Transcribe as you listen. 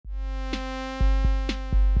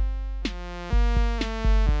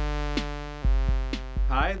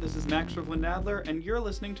this is Max Rivlin-Nadler, and you're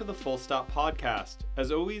listening to the Full Stop Podcast.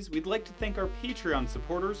 As always, we'd like to thank our Patreon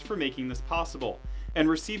supporters for making this possible, and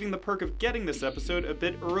receiving the perk of getting this episode a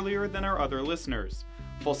bit earlier than our other listeners.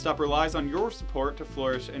 Full Stop relies on your support to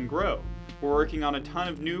flourish and grow. We're working on a ton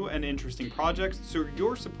of new and interesting projects, so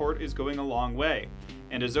your support is going a long way.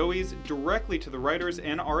 And as always, directly to the writers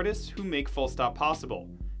and artists who make Full Stop possible.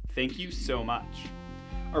 Thank you so much.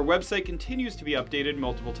 Our website continues to be updated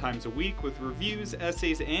multiple times a week with reviews,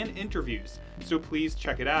 essays, and interviews, so please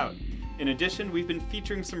check it out. In addition, we've been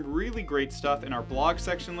featuring some really great stuff in our blog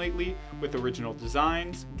section lately with original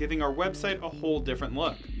designs, giving our website a whole different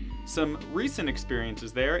look. Some recent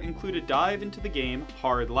experiences there include a dive into the game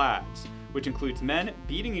Hard Lads, which includes men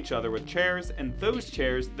beating each other with chairs and those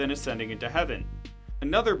chairs then ascending into heaven.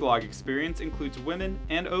 Another blog experience includes women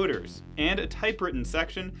and odors, and a typewritten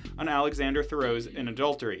section on Alexander Thoreau's In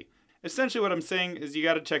Adultery. Essentially what I'm saying is you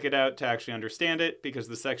gotta check it out to actually understand it, because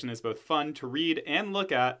the section is both fun to read and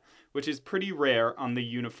look at, which is pretty rare on the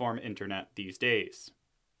uniform internet these days.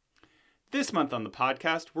 This month on the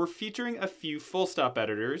podcast, we're featuring a few Full Stop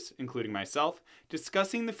editors, including myself,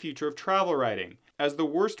 discussing the future of travel writing. As the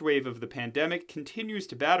worst wave of the pandemic continues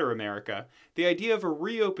to batter America, the idea of a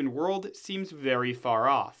reopened world seems very far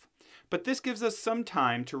off. But this gives us some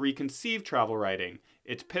time to reconceive travel writing,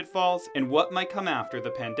 its pitfalls, and what might come after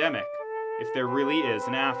the pandemic, if there really is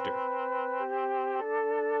an after.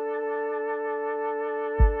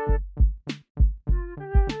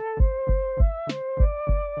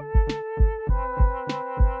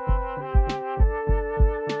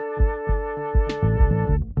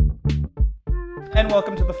 And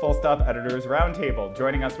welcome to the Full Stop Editors Roundtable.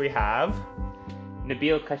 Joining us we have...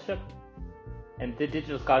 Nabil Kashyap, and the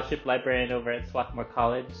Digital Scholarship Librarian over at Swarthmore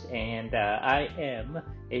College, and I am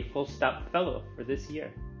a Full Stop Fellow for this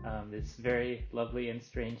year, this very lovely and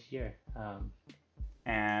strange year.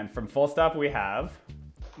 And from Full Stop we have...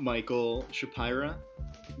 Michael Shapira,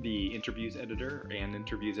 the interviews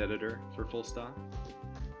editor for Full Stop.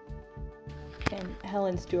 And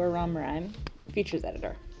Helen Stewart-Romrime, features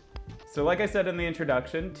editor. So like I said in the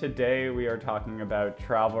introduction, today we are talking about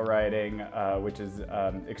travel writing, which is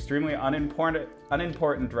extremely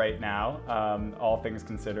unimportant right now, all things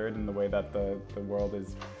considered, in the way that the world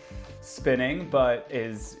is spinning, but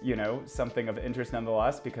is, something of interest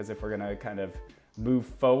nonetheless, because if we're going to kind of move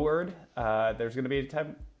forward, there's going to be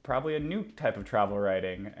probably a new type of travel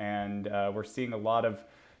writing, and we're seeing a lot of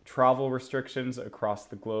travel restrictions across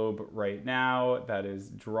the globe right now that is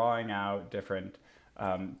drawing out different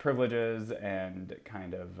privileges and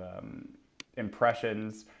kind of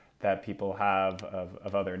impressions that people have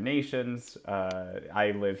of other nations.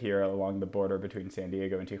 I live here along the border between San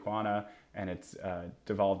Diego and Tijuana, and it's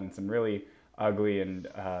devolved in some really ugly and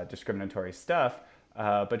discriminatory stuff.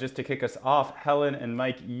 But just to kick us off, Helen and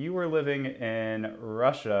Mike, you were living in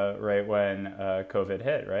Russia right when COVID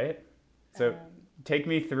hit, right? So take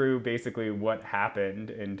me through basically what happened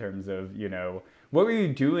in terms of, what were you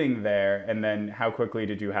doing there, and then how quickly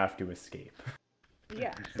did you have to escape?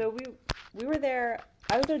 Yeah, so we were there.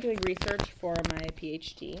 I was there doing research for my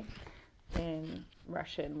PhD in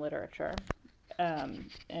Russian literature,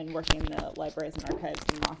 and working in the libraries and archives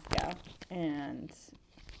in Moscow. And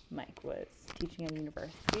Mike was teaching at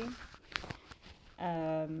university.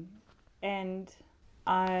 And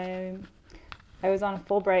I was on a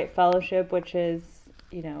Fulbright fellowship, which is,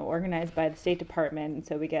 organized by the State Department, and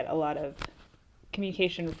so we get a lot of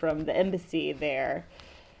communication from the embassy there.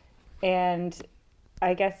 And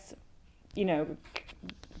I guess,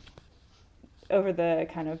 over the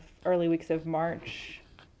kind of early weeks of March,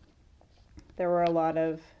 there were a lot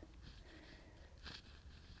of,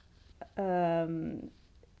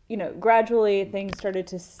 gradually things started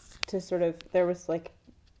to sort of, there was like,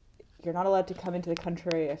 you're not allowed to come into the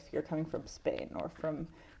country if you're coming from Spain, you're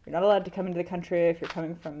not allowed to come into the country if you're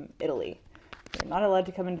coming from Italy. You're not allowed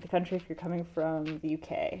to come into the country if you're coming from the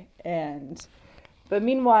UK. But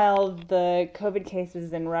meanwhile, the COVID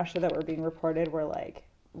cases in Russia that were being reported were like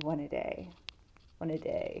one a day,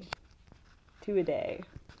 2 a day,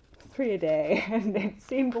 3 a day. And it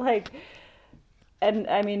seemed like, and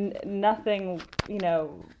I mean, nothing,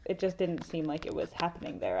 it just didn't seem like it was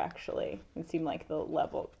happening there, actually. It seemed like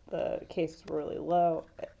the cases were really low.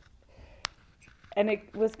 And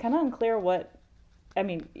it was kind of unclear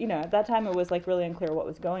at that time it was like really unclear what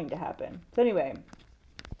was going to happen. So anyway,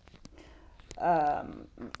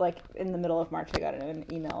 like in the middle of March, I got an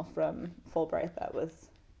email from Fulbright that was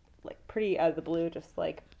like pretty out of the blue, just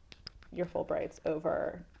like, your Fulbright's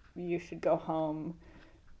over, you should go home,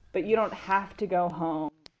 but you don't have to go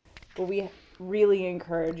home, but we really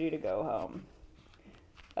encourage you to go home.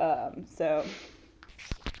 So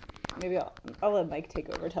maybe I'll let Mike take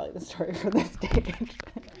over telling the story from this stage.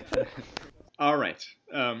 All right.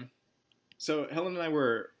 So Helen and I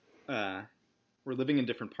were living in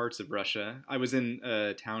different parts of Russia. I was in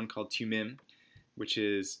a town called Tyumen, which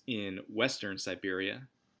is in western Siberia,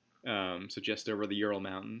 so just over the Ural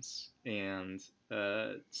Mountains, and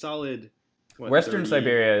solid. Western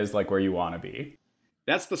Siberia is like where you want to be.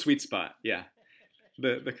 That's the sweet spot. Yeah,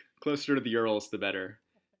 the closer to the Urals, the better.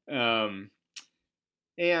 And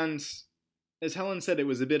as Helen said, it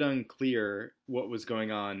was a bit unclear what was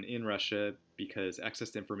going on in Russia because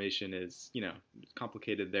access to information is,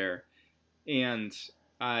 complicated there. And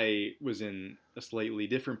I was in a slightly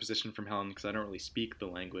different position from Helen because I don't really speak the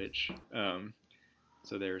language.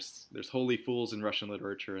 So there's holy fools in Russian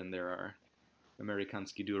literature, and there are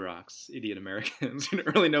Amerikansky duraks, idiot Americans who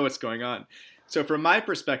don't really know what's going on. So from my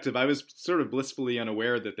perspective, I was sort of blissfully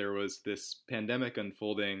unaware that there was this pandemic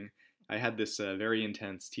unfolding. I had this very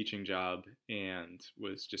intense teaching job and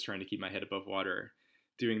was just trying to keep my head above water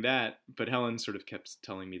doing that. But Helen sort of kept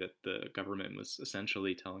telling me that the government was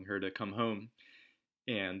essentially telling her to come home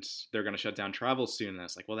and they're going to shut down travel soon. And I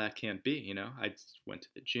was like, well, that can't be, I went to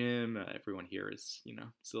the gym. Everyone here is,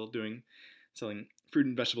 still selling fruit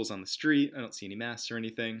and vegetables on the street. I don't see any masks or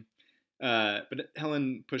anything. But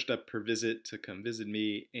Helen pushed up her visit to come visit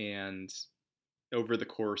me. And over the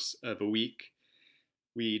course of a week,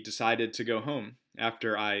 we decided to go home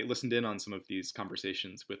after I listened in on some of these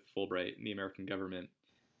conversations with Fulbright and the American government.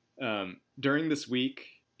 During this week,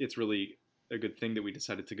 it's really a good thing that we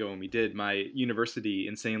decided to go, and we did. My university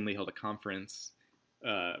insanely held a conference,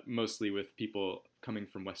 mostly with people coming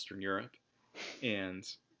from Western Europe. And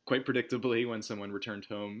quite predictably, when someone returned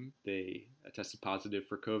home, they tested positive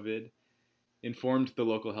for COVID, informed the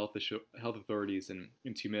local health authorities in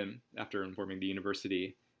Tyumen after informing the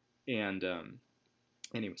university. And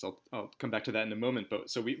anyways, I'll come back to that in a moment. But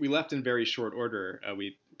so we left in very short order.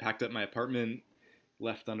 We packed up my apartment,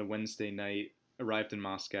 left on a Wednesday night, arrived in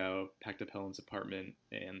Moscow, packed up Helen's apartment,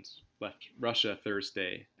 and left Russia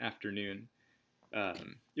Thursday afternoon.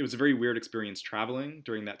 It was a very weird experience traveling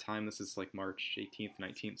during that time. This is like March 18th,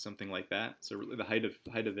 19th, something like that. So really the height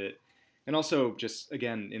of it. And also just,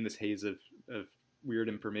 again, in this haze of weird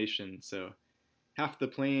information. So half the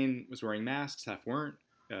plane was wearing masks, half weren't.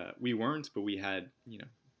 We weren't, but we had,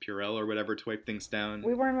 Purell or whatever to wipe things down.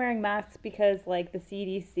 We weren't wearing masks because, the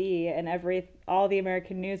CDC and all the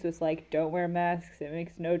American news was like, don't wear masks. It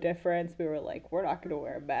makes no difference. We were like, we're not going to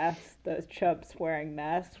wear masks. Those chumps wearing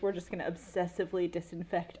masks. We're just going to obsessively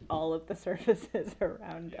disinfect all of the surfaces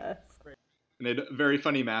around us. And I had a very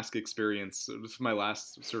funny mask experience. It was my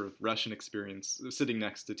last sort of Russian experience, sitting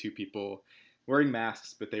next to two people wearing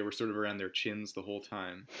masks, but they were sort of around their chins the whole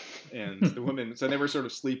time. And the women, so they were sort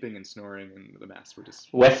of sleeping and snoring, and the masks were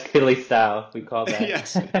just... West Philly style, we call that.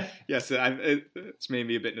 Yes, it's made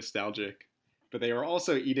me a bit nostalgic. But they were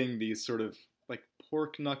also eating these sort of like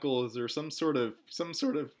pork knuckles or some sort of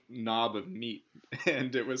knob of meat.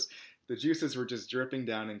 And it was, the juices were just dripping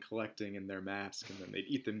down and collecting in their mask, and then they'd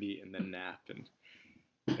eat the meat and then nap.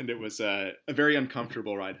 And it was a very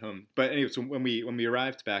uncomfortable ride home. But anyway, so when we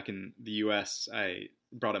arrived back in the U.S., I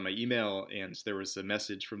brought up my email, and there was a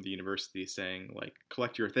message from the university saying,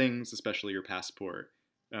 collect your things, especially your passport.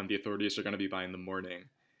 The authorities are going to be by in the morning.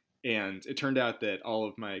 And it turned out that all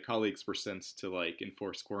of my colleagues were sent to,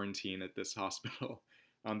 enforced quarantine at this hospital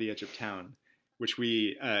on the edge of town, which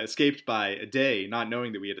we escaped by a day, not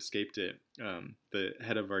knowing that we had escaped it. The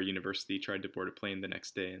head of our university tried to board a plane the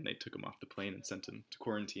next day, and they took him off the plane and sent him to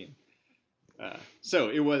quarantine. So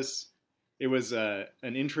it was an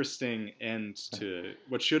interesting end to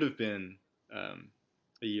what should have been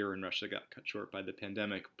a year in Russia got cut short by the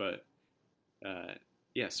pandemic, but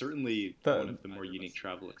certainly one of the more unique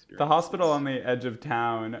travel experiences. The hospital on the edge of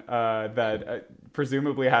town that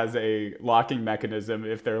presumably has a locking mechanism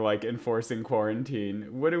if they're enforcing quarantine.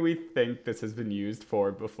 What do we think this has been used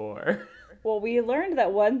for before? Well, we learned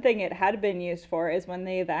that one thing it had been used for is when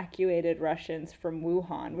they evacuated Russians from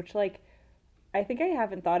Wuhan, which I think I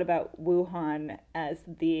haven't thought about Wuhan as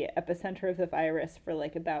the epicenter of the virus for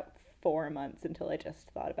about 4 months until I just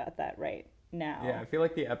thought about that right now. Yeah, I feel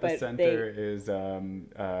like the epicenter is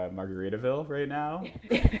Margaritaville right now.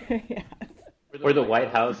 Yes. Or the White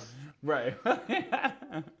House. Right.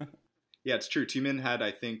 Yeah, it's true. Tyumen had,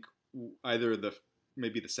 I think, either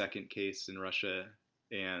maybe the second case in Russia,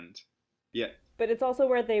 and yeah. But it's also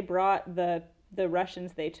where they brought the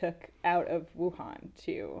Russians they took out of Wuhan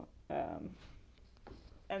to,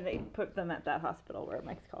 and they put them at that hospital where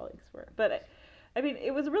Mike's colleagues were. But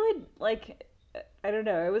it was really I don't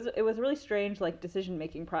know. It was a really strange decision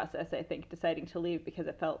making process. I think deciding to leave because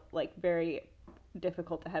it felt very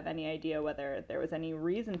difficult to have any idea whether there was any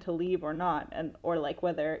reason to leave or not, and or like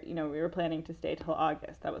whether, you know, we were planning to stay till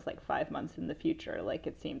August. That was like 5 months in the future. Like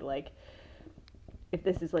it seemed like if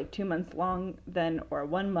this is like 2 months long, then, or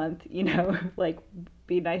 1 month, you know, like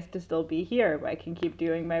be nice to still be here. I can keep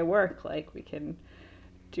doing my work. Like we can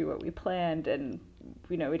do what we planned, and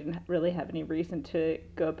you know, we didn't really have any reason to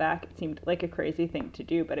go back. It seemed like a crazy thing to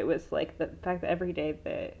do, but it was like the fact that every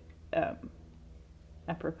day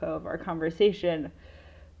apropos of our conversation,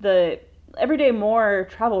 every day more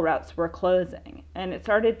travel routes were closing, and it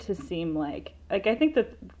started to seem like I think the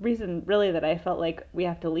reason really that I felt like we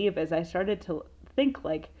have to leave is I started to think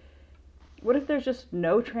like, what if there's just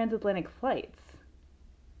no transatlantic flights?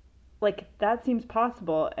 Like that seems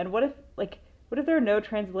possible, and what if there are no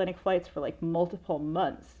transatlantic flights for like multiple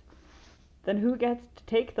months? Then who gets to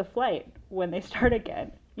take the flight when they start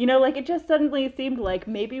again? You know, like it just suddenly seemed like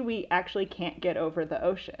maybe we actually can't get over the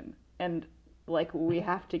ocean, and like we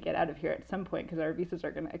have to get out of here at some point because our visas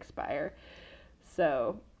are going to expire.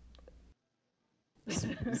 So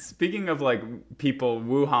speaking of like people,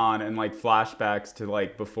 Wuhan, and like flashbacks to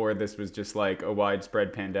like before this was just like a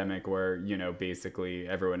widespread pandemic where, you know, basically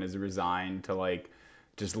everyone is resigned to like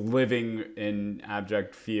just living in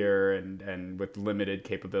abject fear and with limited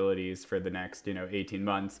capabilities for the next, you know, 18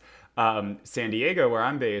 months. San Diego, where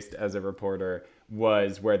I'm based as a reporter,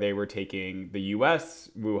 was where they were taking the U.S.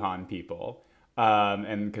 Wuhan people,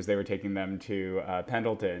 and because they were taking them to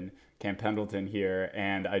Camp Pendleton here.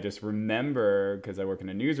 And I just remember, because I work in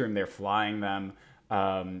a newsroom, they're flying them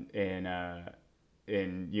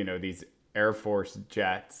in you know, these Air Force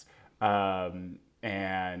jets.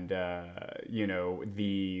 And you know,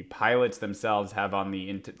 the pilots themselves have on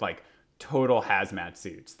the like total hazmat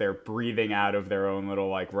suits. They're breathing out of their own little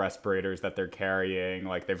like respirators that they're carrying.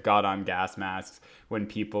 Like they've got on gas masks when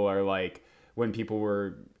people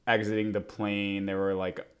were exiting the plane, they were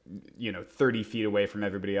like, you know, 30 feet away from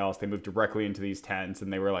everybody else. They moved directly into these tents,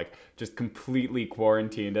 and they were like just completely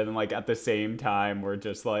quarantined. And then like at the same time, we're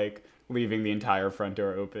just like leaving the entire front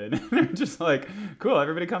door open. And they're just like, cool,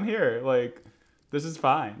 everybody come here. Like, this is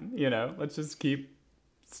fine, you know, let's just keep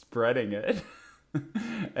spreading it.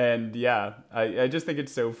 And yeah, I just think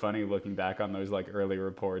it's so funny looking back on those like early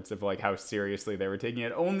reports of like how seriously they were taking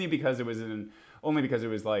it, only because it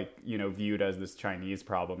was like, you know, viewed as this Chinese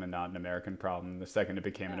problem and not an American problem. The second it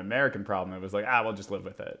became an American problem, it was like, we'll just live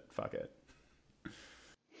with it. Fuck it.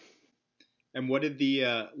 And what did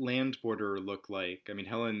the land border look like? I mean,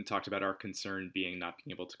 Helen talked about our concern being not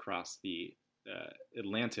being able to cross the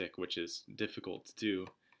Atlantic, which is difficult to do.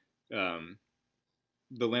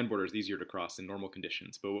 The land border is easier to cross in normal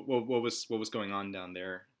conditions, but what was going on down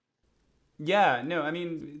there? Yeah, no, I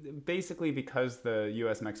mean, basically because the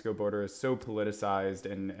U.S.-Mexico border is so politicized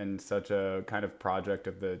and such a kind of project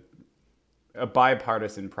of a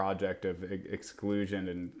bipartisan project of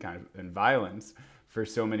exclusion and violence for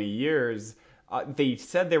so many years, they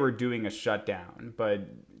said they were doing a shutdown, but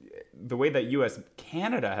the way that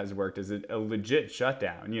U.S.-Canada has worked is a legit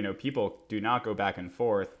shutdown. You know, people do not go back and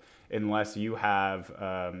forth unless you have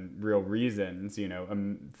real reasons, you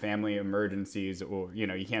know, family emergencies, or, you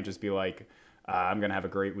know, you can't just be like, I'm going to have a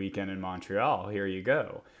great weekend in Montreal, here you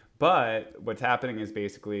go. But what's happening is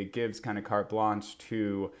basically it gives kind of carte blanche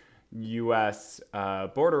to U.S.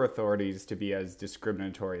 Border authorities to be as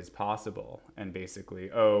discriminatory as possible. And basically,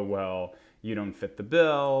 oh, well, you don't fit the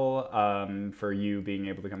bill for you being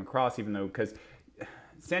able to come across, even though, because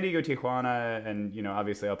San Diego, Tijuana, and, you know,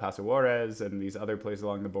 obviously El Paso, Juarez, and these other places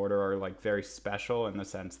along the border are like very special in the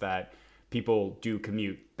sense that people do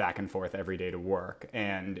commute back and forth every day to work.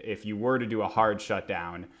 And if you were to do a hard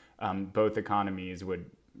shutdown, both economies would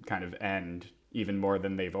kind of end even more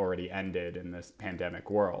than they've already ended in this pandemic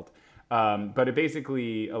world. But it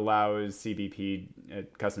basically allows CBP,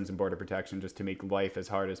 Customs and Border Protection, just to make life as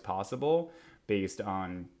hard as possible based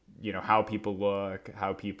on, you know, how people look,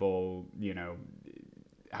 how people, you know,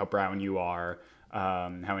 how brown you are,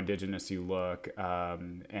 how indigenous you look,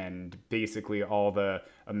 and basically all the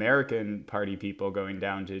American party people going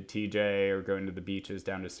down to TJ or going to the beaches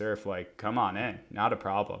down to surf, like, come on in, not a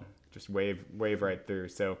problem, just wave right through.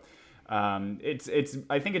 So it's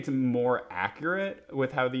I think it's more accurate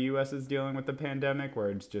with how the U.S. is dealing with the pandemic, where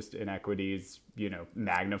it's just inequities, you know,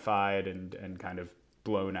 magnified and kind of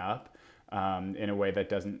blown up in a way that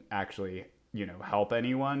doesn't actually, you know, help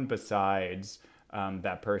anyone besides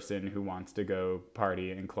that person who wants to go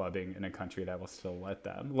party and clubbing in a country that will still let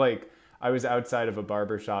them. Like, I was outside of a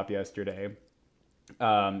barber shop yesterday,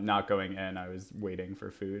 not going in, I was waiting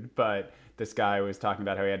for food, but this guy was talking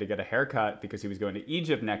about how he had to get a haircut because he was going to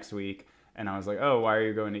Egypt next week, And I was like, oh, why are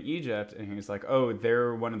you going to Egypt? And he was like, oh,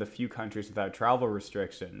 they're one of the few countries without travel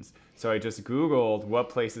restrictions. So I just Googled what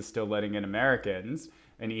place is still letting in Americans,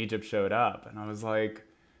 and Egypt showed up. And I was like,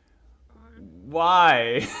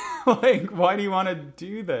 why? Like, why do you want to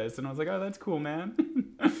do this? And I was like, oh, that's cool, man.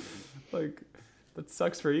 Like, that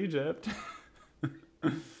sucks for Egypt.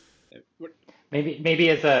 Maybe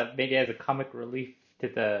as a comic relief to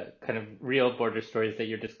the kind of real border stories that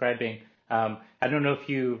you're describing. I don't know if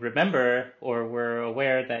you remember or were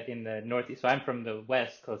aware that in the Northeast, so I'm from the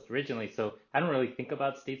West Coast originally, so I don't really think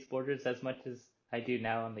about states' borders as much as I do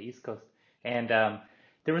now on the East Coast. And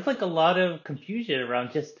there was like a lot of confusion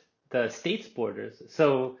around just the states' borders.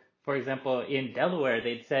 So, for example, in Delaware,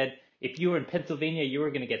 they'd said if you were in Pennsylvania, you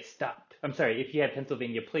were going to get stopped. I'm sorry, if you had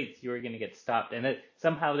Pennsylvania plates, you were going to get stopped. And that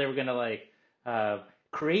somehow they were going to like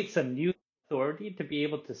create some new authority to be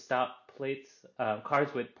able to stop plates,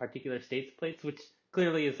 cars with particular states plates, which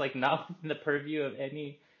clearly is like not within the purview of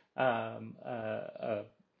any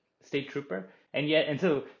state trooper. And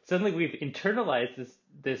so suddenly we've internalized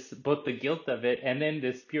this both the guilt of it and then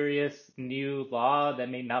this furious new law that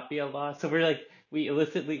may not be a law. So we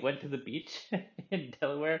illicitly went to the beach in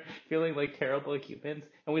Delaware feeling like terrible humans,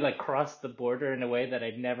 and we like crossed the border in a way that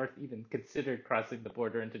I'd never even considered crossing the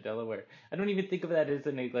border into Delaware. I don't even think of that as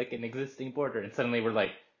an existing border, and suddenly we're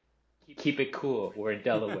like, keep it cool, we're in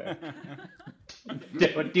Delaware.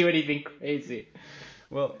 Don't do anything crazy.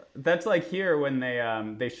 Well, that's like here when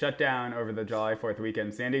they shut down over the July 4th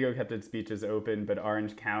weekend. San Diego kept its beaches open, but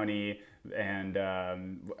Orange County and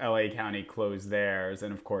LA County closed theirs.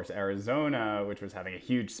 And of course, Arizona, which was having a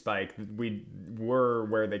huge spike, we were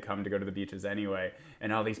where they come to go to the beaches anyway.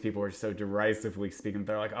 And all these people were so derisively speaking.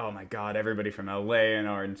 They're like, oh my God, everybody from LA and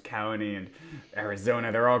Orange County and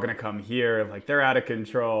Arizona, they're all going to come here. Like, they're out of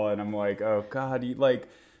control. And I'm like, oh God,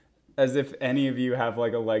 as if any of you have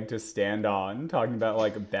like a leg to stand on, talking about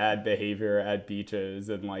like bad behavior at beaches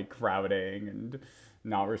and like crowding and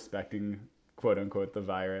not respecting quote unquote the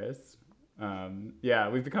virus. Yeah,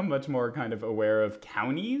 we've become much more kind of aware of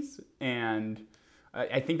counties, and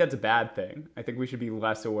I think that's a bad thing. I think we should be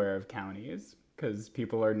less aware of counties because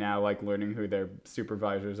people are now like learning who their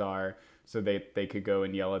supervisors are so they could go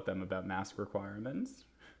and yell at them about mask requirements.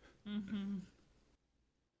 Mm-hmm.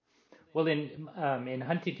 Well, in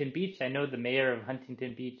Huntington Beach, I know the mayor of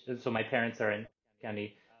Huntington Beach, so my parents are in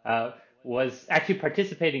county, was actually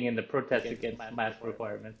participating in the protest against mask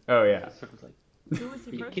requirements. Oh, yeah. Sort of like, who was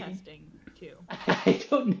he protesting to? I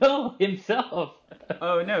don't know, himself.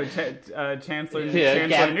 Oh, no, Chancellor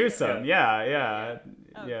Newsom. Yeah.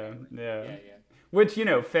 Yeah. Which,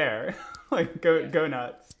 fair. Like, go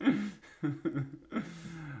nuts.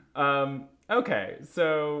 Okay,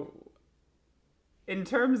 so in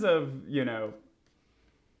terms of,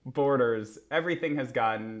 borders, everything has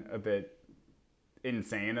gotten a bit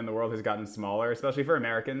insane and the world has gotten smaller, especially for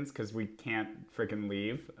Americans, because we can't freaking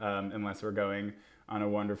leave unless we're going on a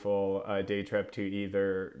wonderful day trip to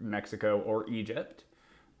either Mexico or Egypt.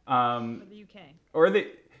 Or the UK.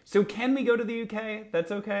 So can we go to the UK?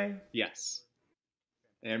 That's okay? Yes.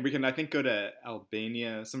 And we can, I think, go to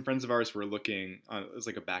Albania. Some friends of ours were looking on, it was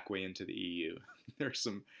like a back way into the EU. There's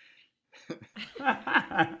some...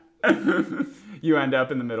 You end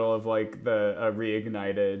up in the middle of like the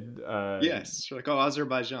reignited yes, you're like, oh,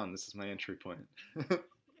 Azerbaijan, this is my entry point.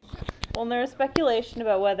 Well, there's speculation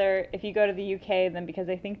about whether if you go to the UK, then because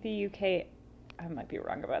I think the UK, I might be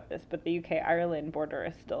wrong about this, but the UK-Ireland border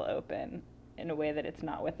is still open in a way that it's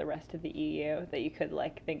not with the rest of the EU, that you could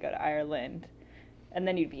like then go to Ireland and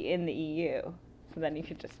then you'd be in the EU, so then you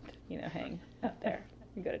could just hang out there.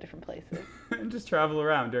 You go to different places. And just travel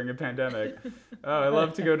around during a pandemic. Oh, I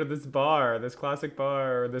love to go to this bar, this classic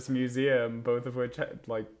bar, or this museum, both of which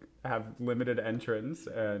have limited entrance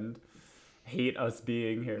and hate us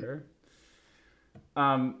being here.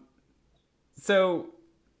 So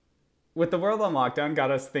with the world on lockdown,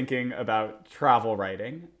 got us thinking about travel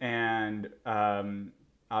writing, and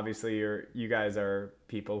obviously you guys are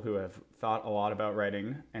people who have thought a lot about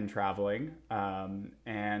writing and traveling,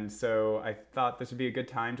 and so I thought this would be a good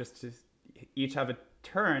time just to each have a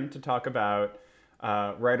turn to talk about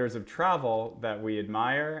writers of travel that we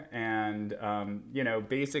admire, and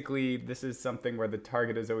basically this is something where the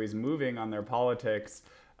target is always moving on their politics,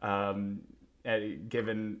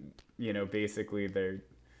 given basically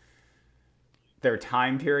their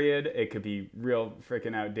time period. It could be real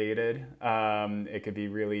freaking outdated. It could be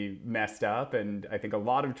really messed up. And I think a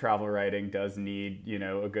lot of travel writing does need,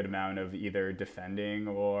 a good amount of either defending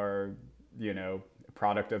or,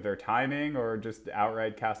 product of their timing or just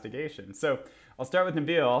outright castigation. So I'll start with Nabil.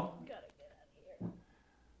 Gotta get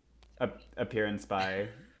out of here. Appearance by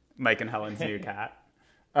Mike and Helen's new cat.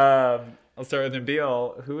 I'll start with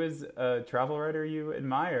Nabil. Who is a travel writer you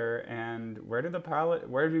admire, and where do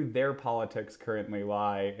their politics currently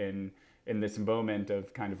lie in this moment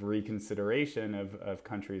of kind of reconsideration of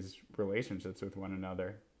countries' relationships with one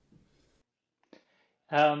another?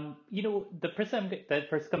 The person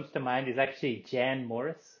that first comes to mind is actually Jan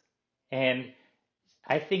Morris, and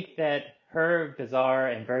I think that her bizarre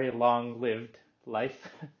and very long-lived life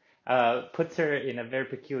puts her in a very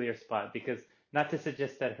peculiar spot, because not to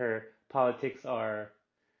suggest that her politics are,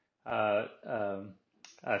 are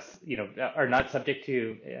not subject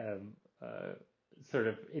to sort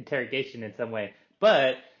of interrogation in some way,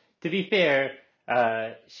 but to be fair,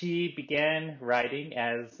 she began writing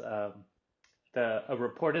as a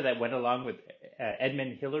reporter that went along with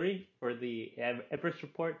Edmund Hillary for the Everest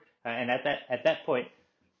Report, and at that point,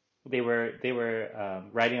 they were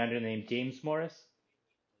writing under the name James Morris,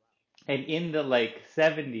 and in the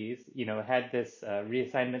 70s, had this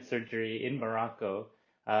reassignment surgery in Morocco,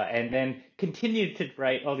 and then continued to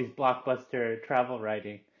write all these blockbuster travel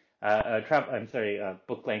writing,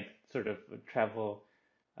 book length sort of travel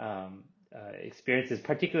experiences,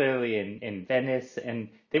 particularly in Venice, and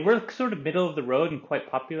they were sort of middle of the road and quite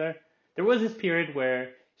popular. There was this period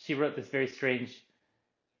where she wrote this very strange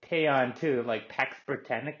paean to Pax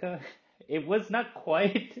Britannica. It was not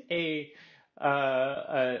quite a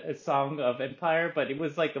song of empire, but it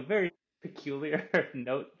was a very peculiar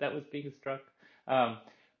note that was being struck.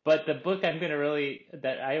 But the book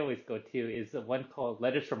that I always go to is the one called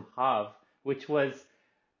Letters from Havre, which was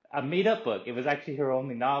a made-up book. It was actually her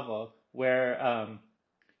only novel, where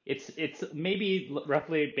it's maybe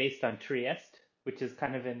roughly based on Trieste, which is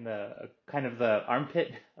kind of in the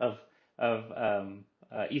armpit of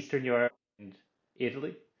Eastern Europe and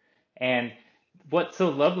Italy. And what's so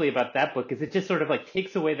lovely about that book is it just sort of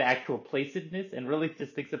takes away the actual placidness and really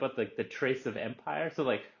just thinks about the trace of empire.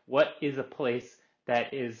 So what is a place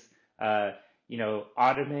that is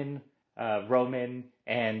Ottoman, Roman,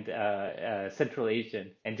 and Central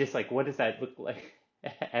Asian, and just what does that look like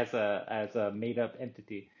as a made up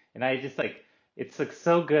entity? And I just it's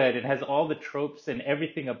so good. It has all the tropes and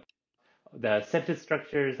everything of the sentence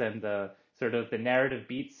structures and the sort of the narrative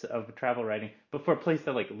beats of travel writing, but for a place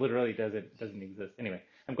that literally doesn't exist. Anyway,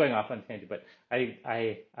 I'm going off on a tangent, but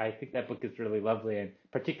I think that book is really lovely, and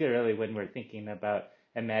particularly when we're thinking about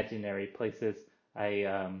imaginary places,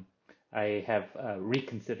 I have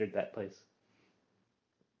reconsidered that place.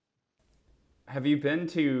 Have you been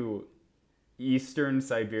to Eastern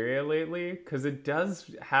Siberia lately? Because it does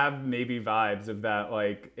have maybe vibes of that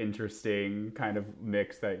interesting kind of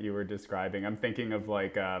mix that you were describing. I'm thinking of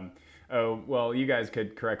you guys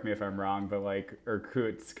could correct me if I'm wrong, but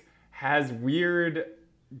Irkutsk has weird,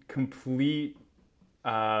 complete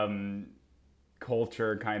culture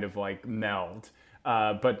kind of meld,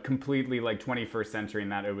 but completely 21st century in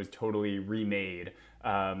that it was totally remade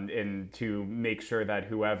and to make sure that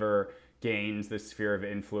whoever gains the sphere of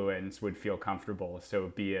influence would feel comfortable.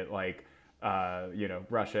 So be it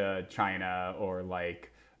Russia, China, or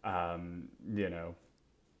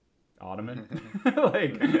Ottoman,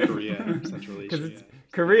 Korea, Central Asia. Because it's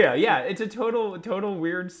Korea, yeah. It's a total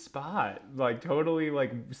weird spot. Totally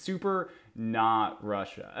super not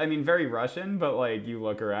Russia. I mean, very Russian, but you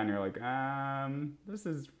look around, and you're this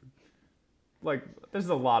is there's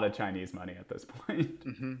a lot of Chinese money at this point.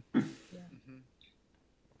 Mm-hmm.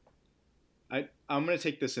 Yeah. I'm going to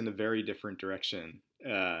take this in a very different direction.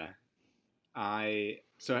 Helen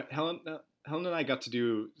and I got to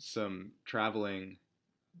do some traveling.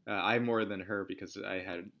 I more than her because I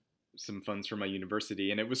had some funds from my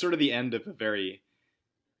university, and it was sort of the end of a very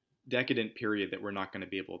decadent period that we're not going to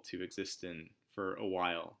be able to exist in for a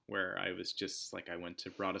while, where I was just I went to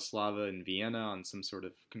Bratislava and Vienna on some sort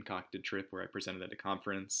of concocted trip where I presented at a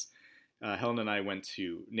conference. Helen and I went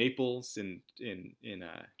to Naples in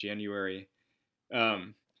January.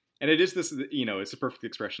 And it is this, it's a perfect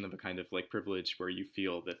expression of a kind of privilege where you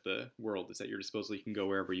feel that the world is at your disposal. You can go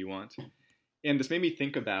wherever you want. And this made me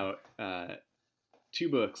think about two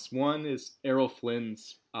books. One is Errol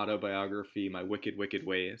Flynn's autobiography, My Wicked, Wicked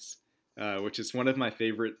Ways, which is one of my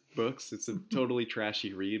favorite books. It's a totally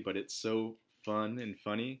trashy read, but it's so fun and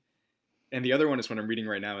funny. And the other one is one I'm reading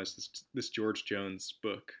right now is this George Jones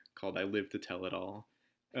book called I Live to Tell It All.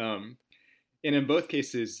 And in both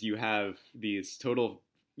cases, you have these total,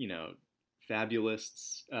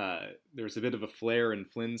 fabulists. There's a bit of a flair in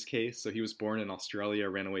Flynn's case. So he was born in Australia,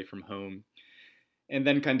 ran away from home, and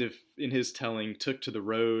then kind of in his telling took to the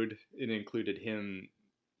road. It included him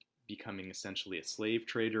becoming essentially a slave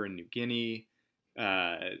trader in New Guinea,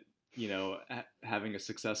 having a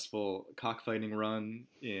successful cockfighting run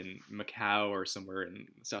in Macau or somewhere in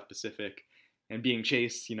the South Pacific, and being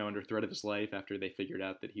chased, under threat of his life after they figured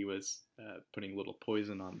out that he was putting a little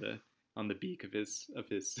poison on the beak of his of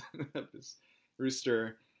his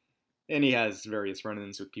rooster. And he has various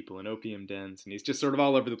run-ins with people in opium dens, and he's just sort of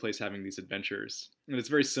all over the place having these adventures. And it's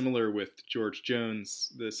very similar with George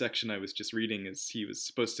Jones. The section I was just reading is he was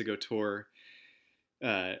supposed to go tour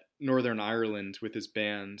Northern Ireland with his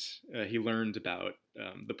band. He learned about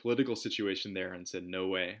the political situation there and said, no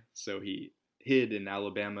way. So he hid in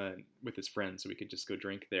Alabama with his friends so he could just go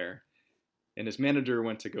drink there. And his manager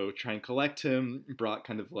went to go try and collect him, brought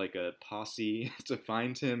kind of like a posse to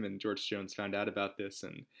find him, and George Jones found out about this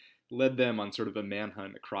and led them on sort of a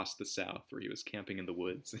manhunt across the South where he was camping in the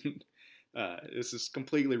woods. And this is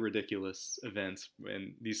completely ridiculous events,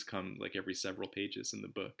 and these come like every several pages in the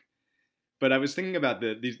book. But I was thinking about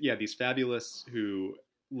these fabulous who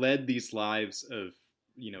led these lives of,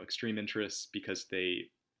 extreme interests because they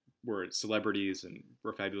were celebrities and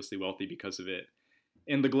were fabulously wealthy because of it.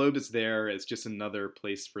 And the Globe is there as just another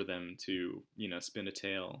place for them to, spin a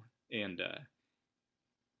tale. And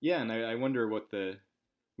and I wonder what the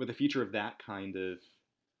future of that kind of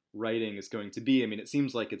writing is going to be. I mean, it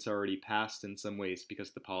seems like it's already passed in some ways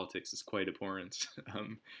because the politics is quite abhorrent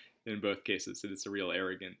in both cases. It is a real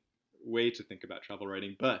arrogant way to think about travel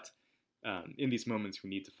writing. But in these moments, we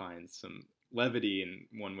need to find some levity, and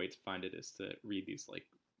one way to find it is to read these like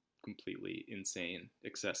completely insane,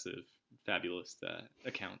 excessive, fabulous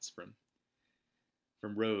accounts from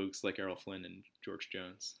rogues like Errol Flynn and George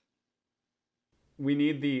Jones. We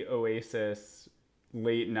need the Oasis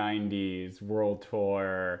late 90s world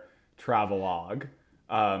tour travelogue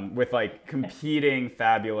with like competing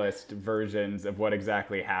fabulous versions of what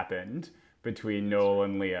exactly happened between Noel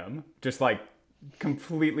and Liam. Just like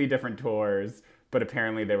completely different tours, but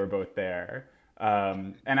apparently they were both there.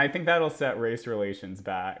 And I think that'll set race relations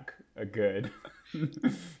back a good.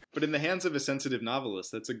 But in the hands of a sensitive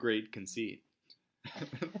novelist, that's a great conceit.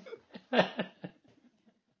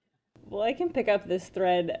 Well, I can pick up this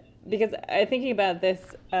thread because I'm thinking about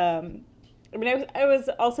this. I was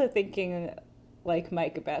also thinking, like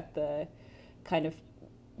Mike, about the kind of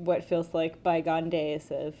what feels like bygone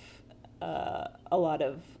days of a lot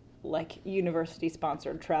of like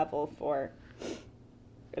university-sponsored travel for,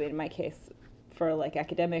 in my case, for like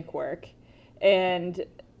academic work. And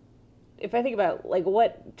if I think about like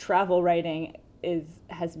what travel writing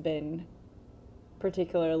has been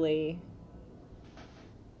particularly,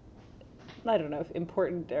 I don't know if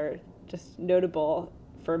important or just notable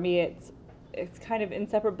for me, it's kind of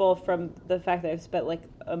inseparable from the fact that I've spent like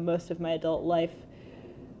most of my adult life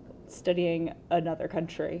studying another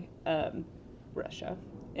country, Russia,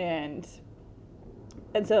 and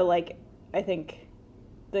so like I think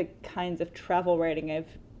the kinds of travel writing I've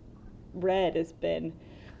read has been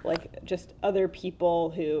like just other people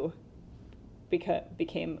who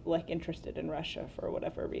became like interested in Russia for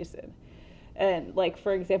whatever reason. And like,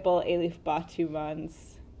 for example, Elif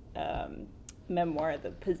Batuman's memoir,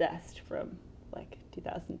 The Possessed, from like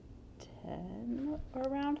 2010 or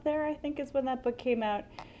around there, I think is when that book came out.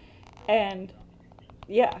 And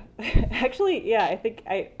yeah, actually, yeah, I think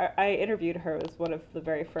I interviewed her. It was one of the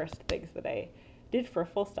very first things that I did for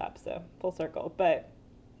Full Stop, so full circle. But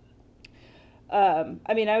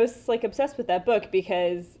I mean, I was like obsessed with that book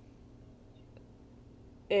because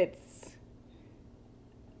it's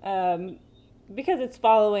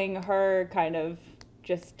following her kind of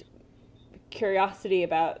just curiosity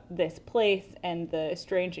about this place and the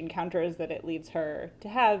strange encounters that it leads her to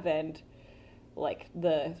have, and like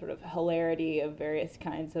the sort of hilarity of various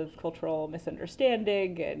kinds of cultural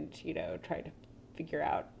misunderstanding, and trying to figure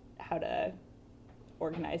out how to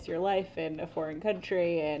organize your life in a foreign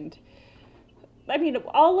country. And I mean,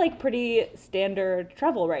 all like pretty standard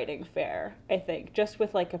travel writing fare, I think, just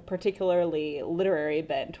with like a particularly literary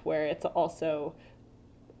bent where it's also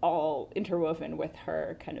all interwoven with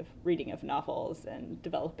her kind of reading of novels and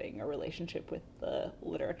developing a relationship with the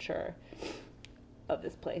literature of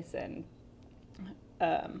this place. And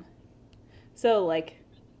so like,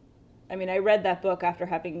 I mean, I read that book after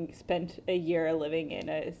having spent a year living in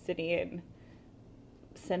a city in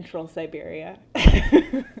central Siberia.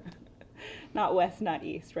 Not west, not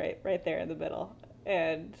east, right there in the middle.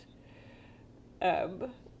 And I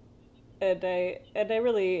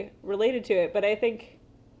really related to it, but I think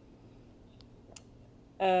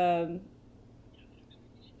I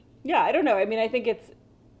don't know. I mean, I think it's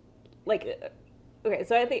like, okay,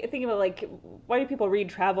 so I think about like, why do people read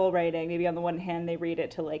travel writing? Maybe on the one hand, they read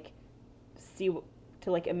it to like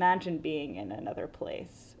imagine being in another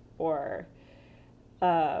place, or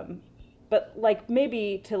But like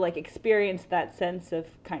maybe to like experience that sense of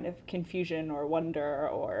kind of confusion or wonder,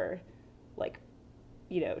 or like,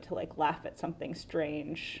 to like laugh at something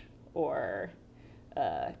strange, or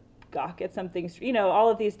gawk at something, all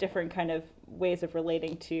of these different kind of ways of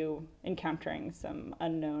relating to encountering some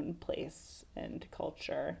unknown place and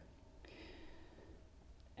culture.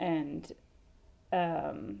 And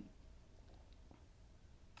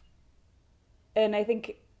I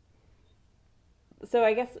think, so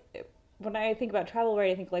I guess when I think about travel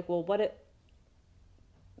writing, I think like, well,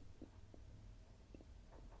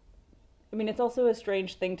 it's also a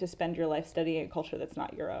strange thing to spend your life studying a culture that's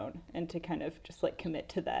not your own, and to kind of just like commit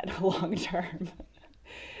to that long term,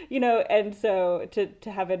 and so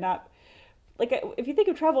to have it not, like, if you think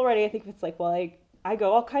of travel writing, I think it's like, well, I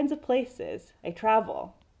go all kinds of places. I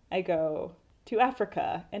travel. I go to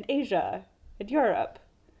Africa and Asia and Europe,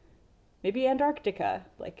 maybe Antarctica,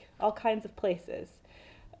 like all kinds of places.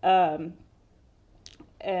 And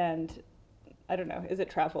I don't know, is it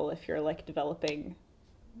travel if you're like developing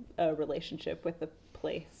a relationship with a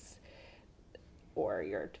place, or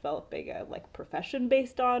you're developing a like profession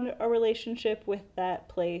based on a relationship with that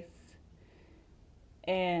place?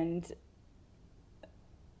 And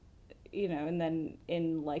and then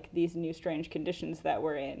in like these new strange conditions that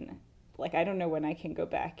we're in, like I don't know when I can go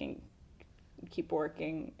back and keep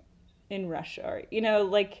working in Russia, or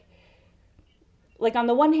like on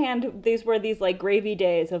the one hand, these were these like gravy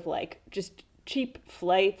days of like just cheap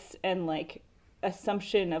flights and like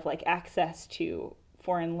assumption of like access to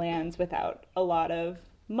foreign lands without a lot of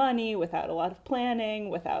money, without a lot of planning,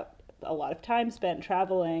 without a lot of time spent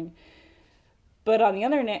traveling. But on the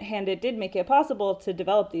other hand, it did make it possible to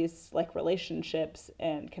develop these like relationships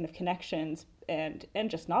and kind of connections and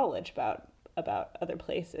just knowledge about other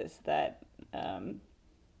places that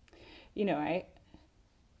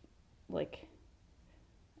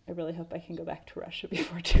I really hope I can go back to Russia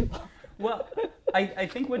before too long. Well, I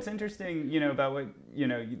think what's interesting, about what,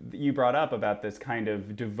 you brought up about this kind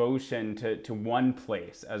of devotion to one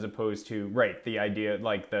place, as opposed to, right, the idea,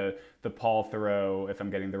 like the Paul Thoreau, if I'm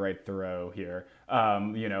getting the right Thoreau here,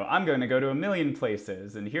 I'm going to go to a million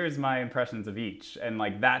places, and here's my impressions of each, and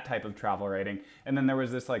like that type of travel writing. And then there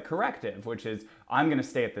was this like corrective, which is, I'm going to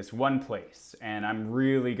stay at this one place, and I'm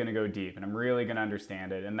really going to go deep, and I'm really going to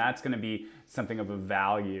understand it, and that's going to be something of a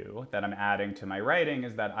value that I'm adding to my writing,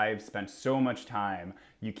 is that I've spent so much time.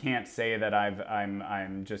 You can't say that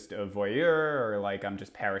I'm just a voyeur, or like I'm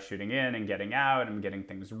just parachuting in and getting out, and I'm getting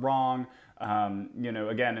things wrong.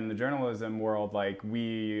 Again, in the journalism world, like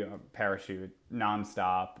we parachute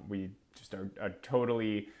nonstop. We just are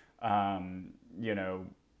totally,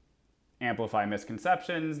 amplify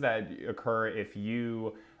misconceptions that occur if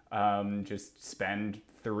you just spend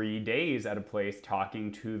 3 days at a place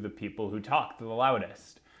talking to the people who talk the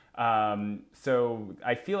loudest. So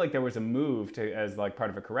I feel like there was a move as like part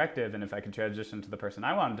of a corrective, and if I could transition to the person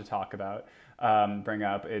I wanted to talk about, bring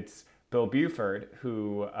up, it's Bill Buford,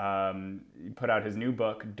 who put out his new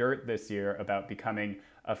book, Dirt, this year, about becoming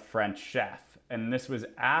a French chef. And this was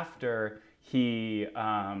after he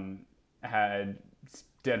had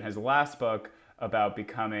done his last book about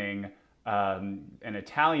becoming an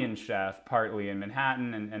Italian chef, partly in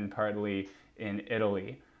Manhattan and partly in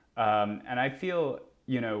Italy. And I feel,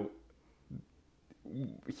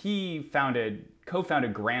 he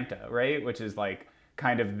co-founded Granta, right? Which is like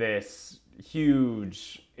kind of this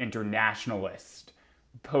huge internationalist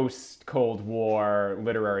post-Cold War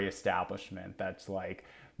literary establishment that's like,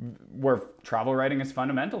 where travel writing is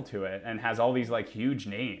fundamental to it, and has all these like huge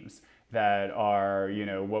names that are,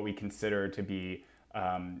 what we consider to be,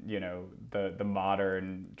 the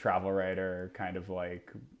modern travel writer kind of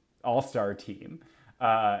like all-star team.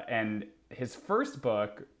 And his first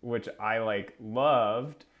book, which I like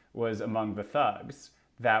loved, was Among the Thugs.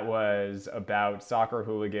 That was about soccer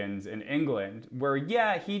hooligans in England, where,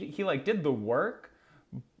 yeah, he like did the work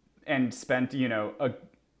and spent, a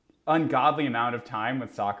ungodly amount of time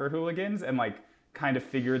with soccer hooligans and like kind of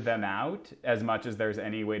figured them out as much as there's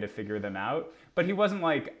any way to figure them out. But he wasn't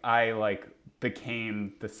like, I like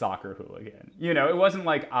became the soccer hooligan. It wasn't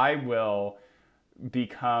like, I will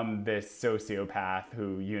become this sociopath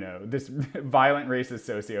who, this violent racist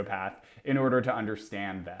sociopath in order to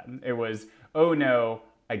understand them. It was, oh no,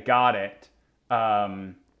 I got it.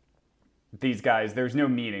 These guys, there's no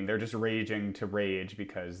meaning. They're just raging to rage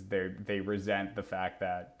because they resent the fact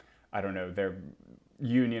that, I don't know, they're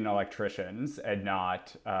union electricians and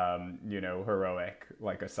not, heroic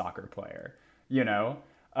like a soccer player,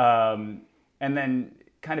 and then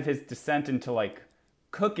kind of his descent into like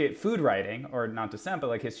food writing, or not descent, but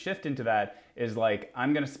like his shift into that is like,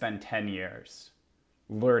 I'm going to spend 10 years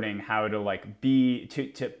learning how to like be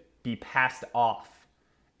passed off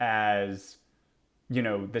as, you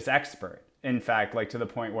know, this expert. In fact, like to the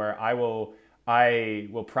point where I will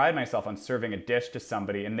pride myself on serving a dish to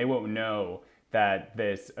somebody and they won't know that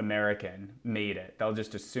this American made it. They'll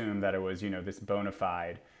just assume that it was, you know, this bona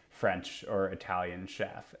fide French or Italian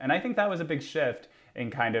chef. And I think that was a big shift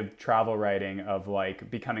in kind of travel writing, of like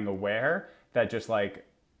becoming aware that just like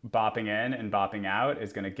bopping in and bopping out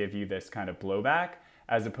is going to give you this kind of blowback,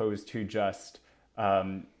 as opposed to just,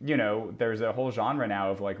 you know, there's a whole genre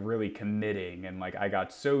now of like really committing, and like I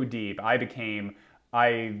got so deep, I became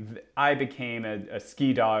a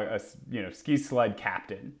ski sled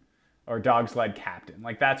captain or dog sled captain.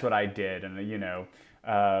 Like that's what I did. And, you know,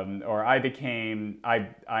 or I'm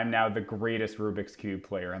now the greatest Rubik's Cube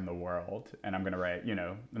player in the world, and I'm going to write, you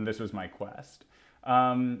know, and this was my quest.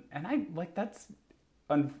 And I like, that's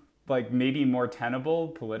like maybe more tenable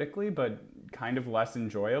politically, but kind of less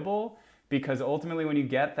enjoyable, because ultimately when you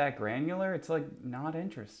get that granular, it's like not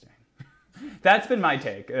interesting. That's been my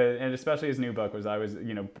take, and especially his new book I was,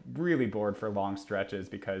 you know, really bored for long stretches,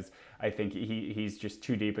 because I think he's just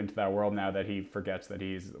too deep into that world now that he forgets that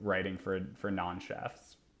he's writing for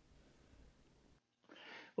non-chefs.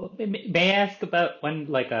 Well, may I ask about one,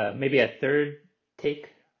 like maybe a third take?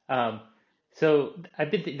 So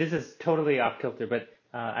this is totally off kilter, but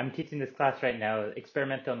I'm teaching this class right now,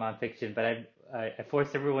 experimental nonfiction, but I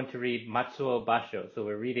forced everyone to read Matsuo Basho. So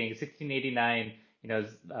we're reading 1689, you know,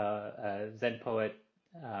 Zen poet,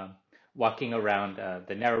 walking around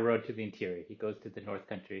the narrow road to the interior. He goes to the North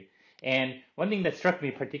Country. And one thing that struck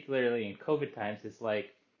me particularly in COVID times is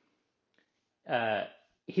like,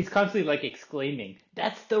 he's constantly like exclaiming,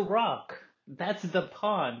 "That's the rock, that's the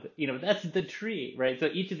pond, you know, that's the tree," right? So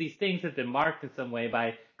each of these things has been marked in some way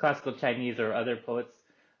by classical Chinese or other poets.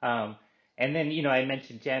 And then, you know, I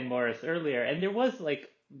mentioned Jan Morris earlier, and there was like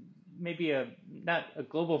maybe not a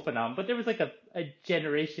global phenomenon, but there was like a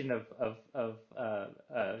generation of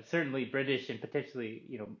certainly British and potentially,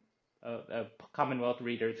 you know, Commonwealth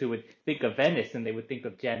readers who would think of Venice and they would think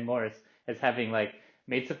of Jan Morris as having like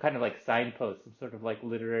made some kind of like signpost, some sort of like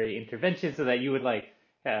literary intervention, so that you would like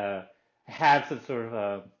have some sort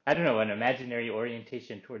of I don't know, an imaginary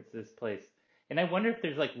orientation towards this place. And I wonder if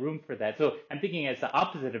there's like room for that. So I'm thinking as the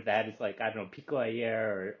opposite of that is like, I don't know, Pico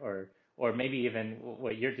Ayer or maybe even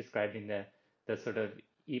what you're describing, the sort of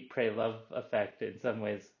eat, pray, love effect in some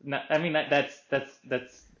ways. Not, I mean, that's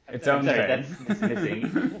Its own thing. That's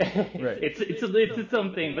dismissing. Right. It's its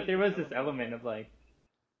own thing, but there was this element of like,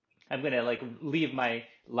 I'm gonna like leave my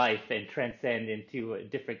life and transcend into a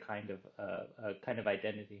different kind of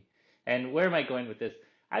identity. And where am I going with this?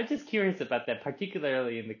 I was just curious about that,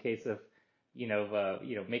 particularly in the case of, you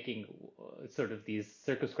know, making sort of these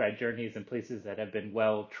circumscribed journeys in places that have been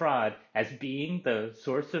well trod as being the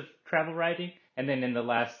source of travel writing, and then in the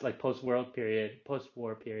last like post-war period,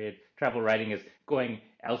 travel writing is going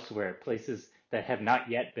elsewhere, places that have not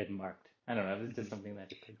yet been marked. I don't know. It's just something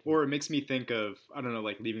that occurred to me. Or it makes me think of, I don't know,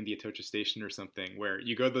 like leaving the Atocha station or something, where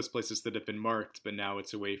you go to those places that have been marked, but now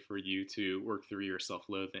it's a way for you to work through your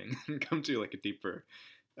self-loathing and come to like a deeper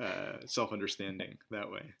self-understanding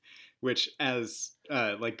that way. Which, as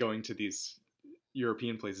like going to these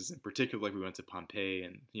European places in particular, like we went to Pompeii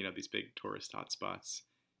and, you know, these big tourist hotspots,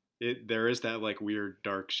 there is that like weird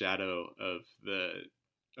dark shadow of the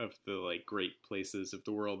like great places of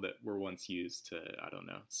the world that were once used to, I don't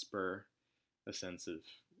know, spur a sense of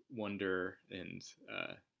wonder and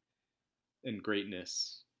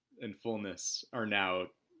greatness and fullness, are now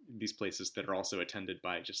these places that are also attended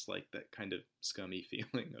by just like that kind of scummy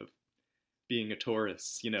feeling of being a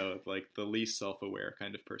tourist, you know, like the least self-aware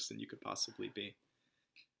kind of person you could possibly be.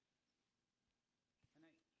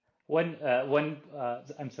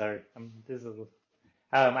 I'm sorry. This is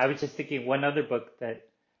I was just thinking one other book that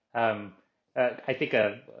I think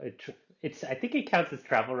I think it counts as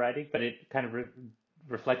travel writing, but it kind of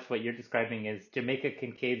reflects what you're describing is Jamaica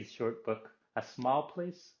Kincaid's short book, A Small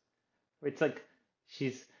Place, where it's like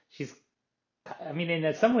she's I mean,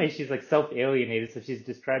 in some ways she's like self-alienated, so she's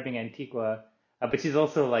describing Antigua, but she's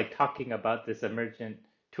also like talking about this emergent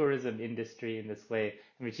tourism industry in this way.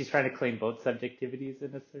 I mean, she's trying to claim both subjectivities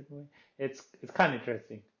in a certain way. It's kind of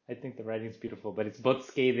interesting. I think the writing's beautiful, but it's both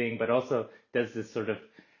scathing, but also does this sort of,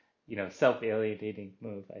 you know, self-alienating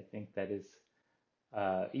move. I think that is,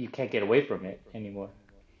 you can't get away from it anymore.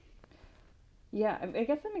 Yeah, I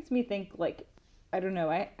guess that makes me think, like, I don't know,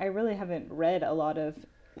 I really haven't read a lot of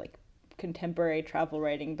like contemporary travel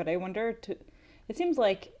writing, but I wonder it seems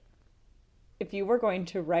like if you were going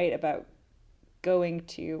to write about going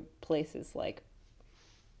to places like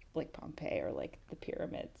like Pompeii or like the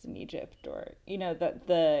pyramids in Egypt, or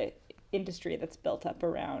the industry that's built up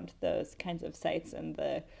around those kinds of sites, and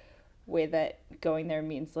the way that going there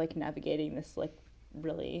means like navigating this like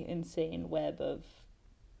really insane web of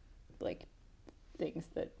like things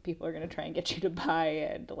that people are going to try and get you to buy,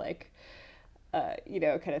 and like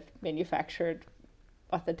kind of manufactured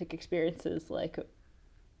authentic experiences, like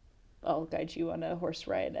I'll guide you on a horse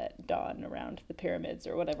ride at dawn around the pyramids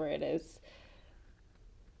or whatever it is.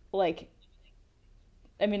 Like,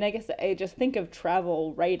 I mean, I guess I just think of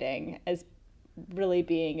travel writing as really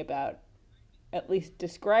being about at least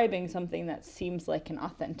describing something that seems like an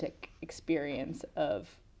authentic experience of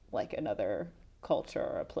like another culture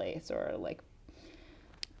or a place or like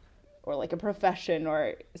a profession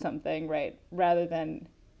or something, right? Rather than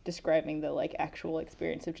describing the like actual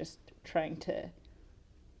experience of just trying to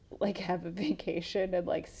like have a vacation and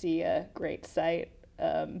like see a great sight.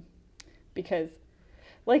 Because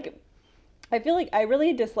like I feel like I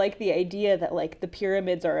really dislike the idea that like the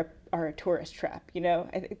pyramids are a tourist trap, I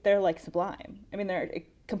think they're like sublime. I mean, they're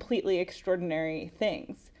completely extraordinary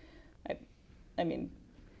things. I mean,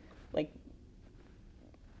 like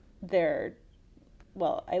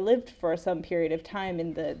I lived for some period of time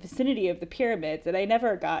in the vicinity of the pyramids, and I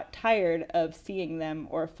never got tired of seeing them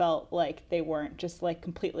or felt like they weren't just like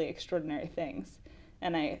completely extraordinary things.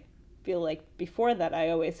 And I feel like before that, I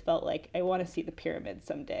always felt like I want to see the pyramids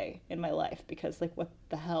someday in my life, because like what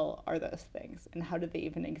the hell are those things and how do they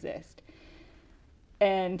even exist?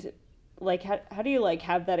 And like how do you like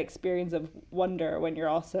have that experience of wonder when you're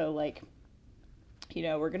also like,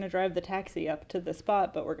 we're going to drive the taxi up to the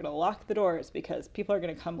spot, but we're going to lock the doors because people are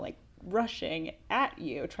going to come like rushing at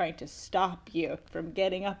you, trying to stop you from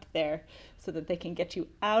getting up there so that they can get you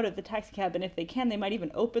out of the taxi cab. And if they can, they might even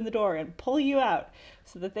open the door and pull you out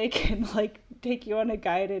so that they can like take you on a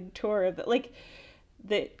guided tour of it. Like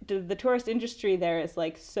the tourist industry there is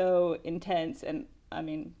like so intense. And I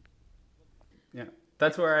mean, yeah.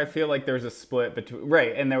 That's where I feel like there's a split between,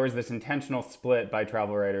 right, and there was this intentional split by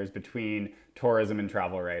travel writers between tourism and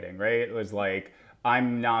travel writing, right? It was like,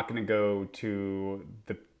 I'm not going to go to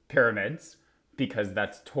the pyramids because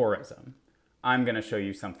that's tourism. I'm going to show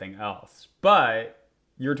you something else. But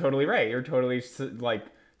you're totally right. You're totally like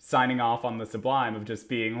signing off on the sublime of just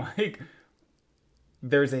being like,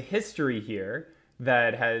 there's a history here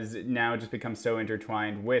that has now just become so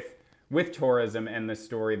intertwined with tourism and the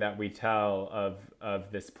story that we tell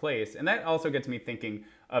of this place. And that also gets me thinking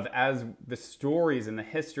of, as the stories and the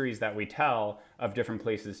histories that we tell of different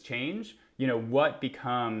places change, what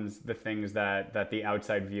becomes the things that the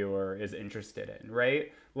outside viewer is interested in,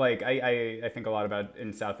 right? Like I think a lot about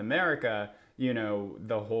in South America,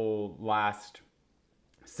 the whole last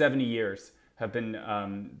 70 years have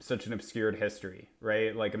been such an obscured history,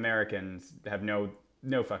 right? Like Americans have no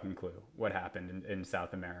fucking clue what happened in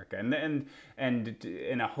South America. And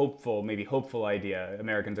in a hopeful idea,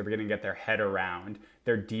 Americans are beginning to get their head around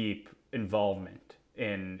their deep involvement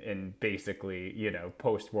in basically,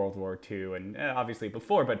 post World War II and obviously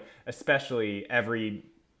before, but especially every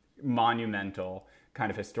monumental kind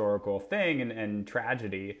of historical thing and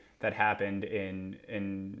tragedy that happened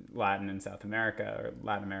in Latin and South America or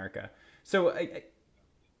Latin America. So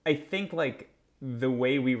I think like the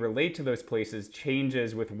way we relate to those places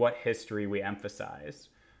changes with what history we emphasize.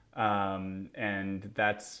 And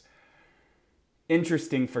that's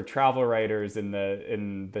interesting for travel writers in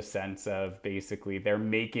the sense of basically they're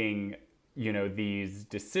making, these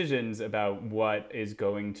decisions about what is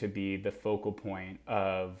going to be the focal point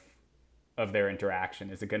of their interaction.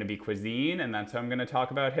 Is it going to be cuisine, and that's how I'm going to talk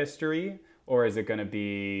about history? Or is it going to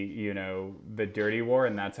be, the dirty war,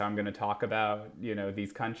 and that's how I'm going to talk about,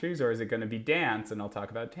 these countries? Or is it going to be dance, and I'll talk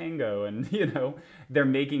about tango? And, they're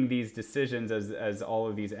making these decisions as all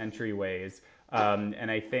of these entryways.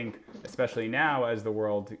 And I think, especially now, as the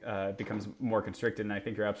world becomes more constricted, and I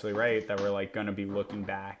think you're absolutely right, that we're like going to be looking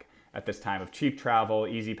back at this time of cheap travel,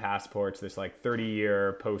 easy passports, this like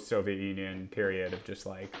 30-year post-Soviet Union period of just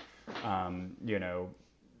like,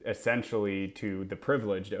 essentially to the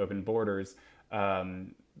privileged open borders, that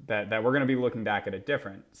we're going to be looking back at it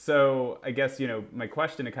different. So I guess, my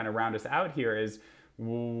question to kind of round us out here is,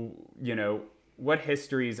 what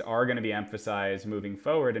histories are going to be emphasized moving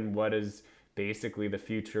forward, and what does basically the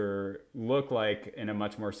future look like in a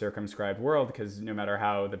much more circumscribed world? Because no matter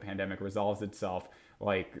how the pandemic resolves itself,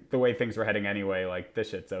 like the way things were heading anyway, like this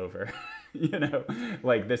shit's over,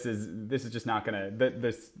 like this is just not going to,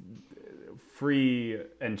 this free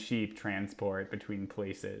and cheap transport between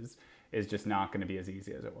places is just not going to be as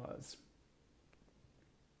easy as it was.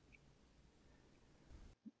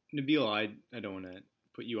 Nabil, I don't want to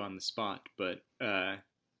put you on the spot, but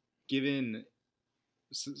given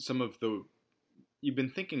some of the, you've been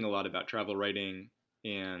thinking a lot about travel writing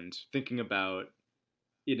and thinking about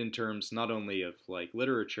it in terms not only of like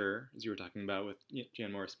literature, as you were talking about with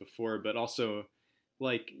Jan Morris before, but also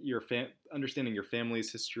like your understanding your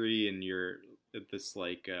family's history and your this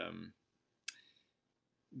like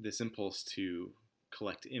this impulse to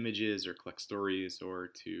collect images or collect stories or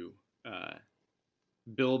to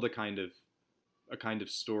build a kind of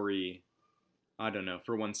story, I don't know,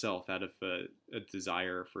 for oneself out of a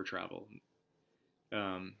desire for travel.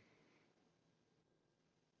 And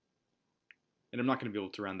I'm not going to be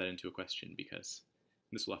able to round that into a question because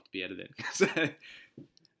this will have to be edited.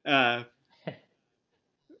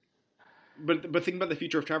 But thinking about the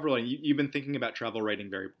future of travel writing, you've been thinking about travel writing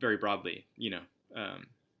very, very broadly,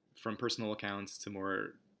 from personal accounts to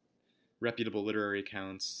more reputable literary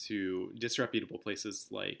accounts to disreputable places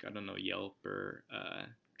like, I don't know, Yelp or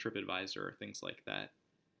TripAdvisor or things like that.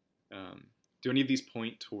 Do any of these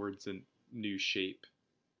point towards a new shape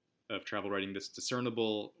of travel writing that's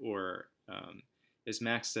discernible, or as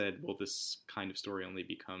Max said, will this kind of story only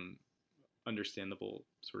become understandable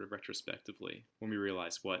sort of retrospectively when we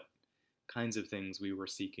realize what kinds of things we were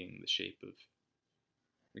seeking the shape of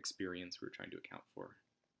experience we were trying to account for?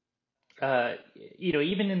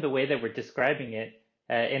 Even in the way that we're describing it,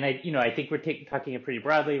 and I think we're talking it pretty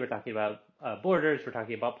broadly. We're talking about borders, we're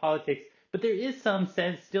talking about politics, but there is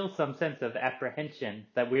still some sense of apprehension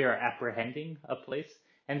that we are apprehending a place.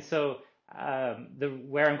 And so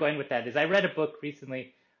where I'm going with that is I read a book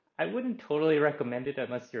recently. I wouldn't totally recommend it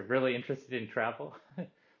unless you're really interested in travel.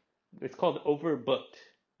 It's called Overbooked,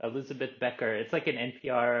 Elizabeth Becker. It's like an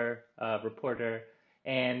NPR reporter,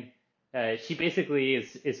 and she basically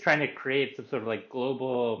is trying to create some sort of like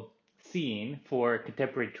global scene for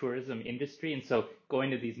contemporary tourism industry. And so going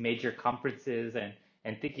to these major conferences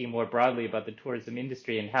and thinking more broadly about the tourism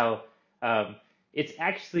industry and how it's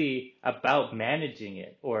actually about managing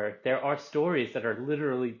it, or there are stories that are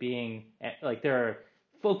literally being, like there are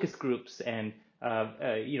focus groups and,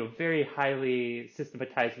 very highly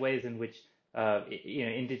systematized ways in which,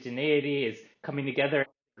 indigeneity is coming together,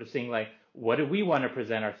 sort of saying like, what do we want to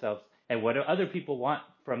present ourselves and what do other people want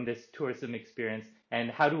from this tourism experience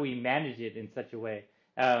and how do we manage it in such a way?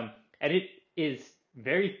 And it is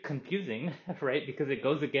very confusing, right? Because it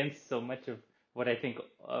goes against so much of what I think,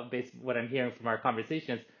 what I'm hearing from our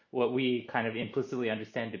conversations, what we kind of implicitly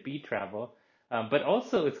understand to be travel. But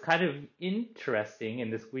also it's kind of interesting in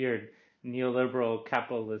this weird neoliberal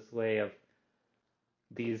capitalist way of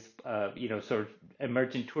these, sort of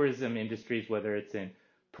emergent tourism industries, whether it's in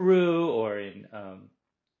Peru or in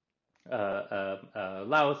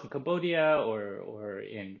Laos and Cambodia or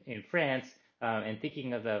in France, and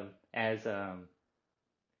thinking of them as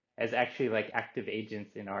actually like active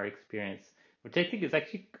agents in our experience, which I think is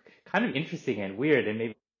actually kind of interesting and weird and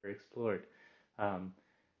maybe never explored.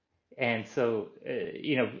 And so,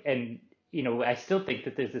 I still think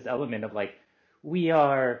that there's this element of like, we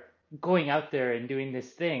are going out there and doing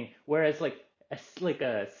this thing, whereas like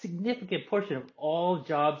a significant portion of all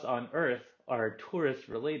jobs on Earth are tourist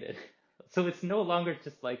related. So it's no longer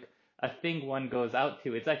just like a thing one goes out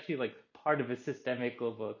to. It's actually like part of a systemic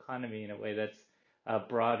global economy in a way that's a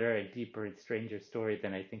broader and deeper and stranger story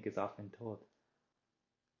than I think is often told.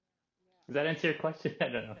 Does that answer your question? I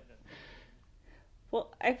don't know.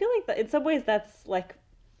 Well, I feel like that in some ways that's like,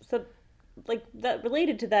 so like that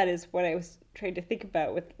related to that is what I was trying to think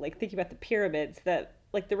about with like thinking about the pyramids, that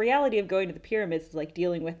like the reality of going to the pyramids is like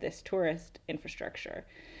dealing with this tourist infrastructure.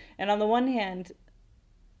 And on the one hand,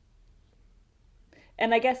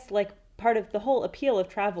 and I guess like part of the whole appeal of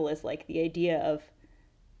travel is like the idea of,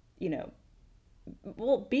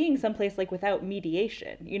 being someplace like without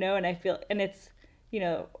mediation, and I feel, and it's,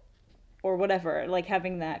 or whatever, like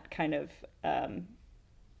having that kind of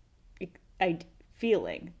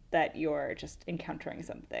feeling that you're just encountering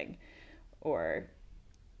something, or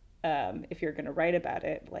if you're going to write about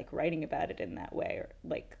it, like writing about it in that way, or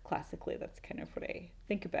like classically, that's kind of what I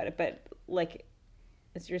think about it. But like,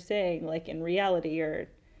 as you're saying, like in reality or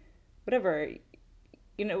whatever,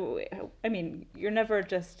 I mean, you're never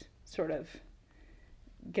just sort of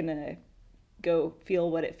gonna go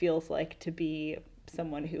feel what it feels like to be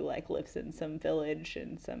someone who like lives in some village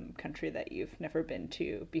in some country that you've never been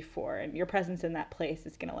to before, and your presence in that place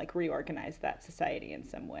is gonna like reorganize that society in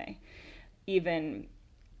some way, even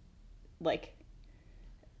like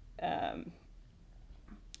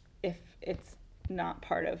if it's not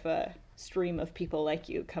part of a stream of people like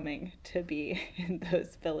you coming to be in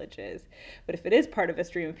those villages. But if it is part of a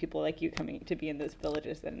stream of people like you coming to be in those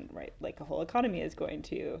villages, then right, like a whole economy is going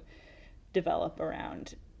to develop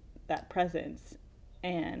around that presence.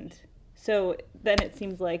 And so then it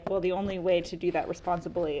seems like, well, the only way to do that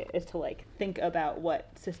responsibly is to like think about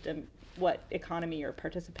what system, what economy you're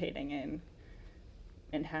participating in,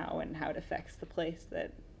 and how it affects the place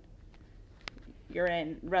that you're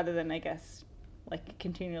in, rather than, I guess, like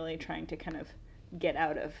continually trying to kind of get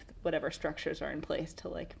out of whatever structures are in place to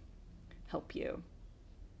like help you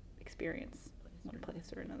experience one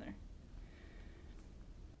place or another.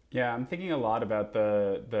 Yeah, I'm thinking a lot about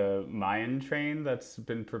the Mayan train that's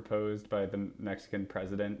been proposed by the Mexican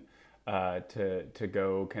president to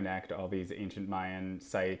go connect all these ancient Mayan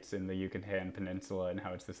sites in the Yucatan Peninsula, and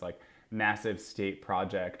how it's this like massive state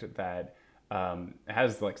project that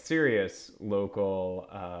has like serious local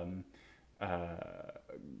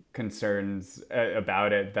concerns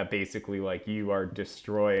about it, that basically like you are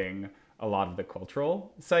destroying a lot of the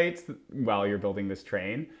cultural sites while you're building this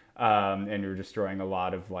train, and you're destroying a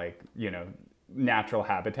lot of like, you know, natural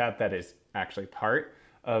habitat that is actually part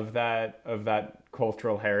of that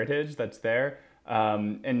cultural heritage that's there.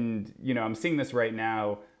 And you know, I'm seeing this right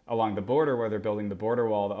now along the border, where they're building the border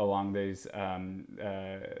wall along these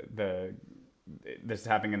this is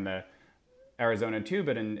happening in the Arizona too,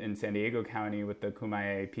 but in San Diego County with the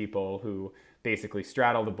Kumeyaay people who basically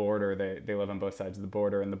straddle the border. They live on both sides of the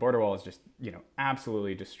border, and the border wall is just, you know,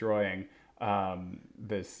 absolutely destroying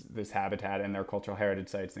this habitat and their cultural heritage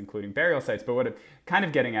sites, including burial sites. But what it's kind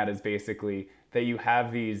of getting at is basically that you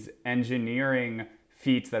have these engineering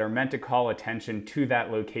feats that are meant to call attention to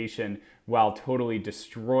that location while totally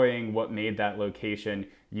destroying what made that location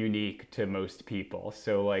unique to most people.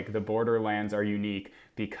 So like the borderlands are unique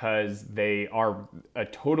because they are a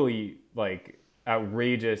totally like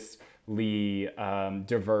outrageously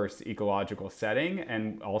diverse ecological setting,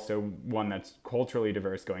 and also one that's culturally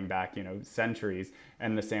diverse going back, you know, centuries.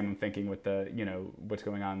 And the same I'm thinking with the, you know, what's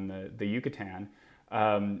going on in the Yucatan.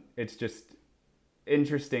 It's just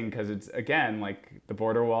interesting because it's, again, like the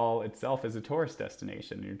border wall itself is a tourist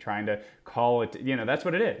destination. You're trying to call it, you know, that's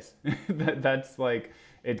what it is. That's like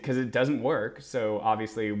it, because it doesn't work. So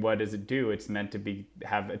obviously, what does it do? It's meant to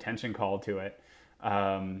have attention called to it.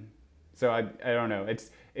 So I don't know.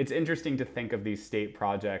 It's interesting to think of these state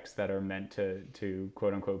projects that are meant to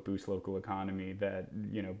quote unquote boost local economy, that,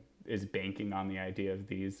 you know, is banking on the idea of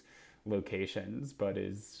these locations, but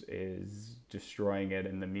is destroying it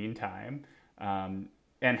in the meantime. And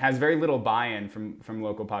has very little buy-in from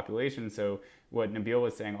local populations. So what Nabil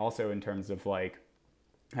was saying also in terms of like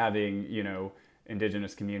having, you know,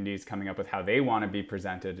 indigenous communities coming up with how they want to be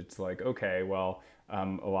presented, it's like, okay, well, a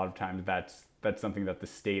lot of times that's something that the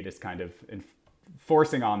state is kind of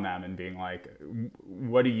forcing on them and being like,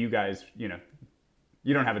 what do you guys, you know,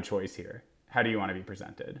 you don't have a choice here. How do you want to be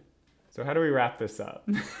presented? So how do we wrap this up?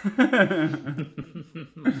 Because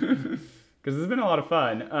it's been a lot of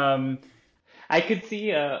fun. I could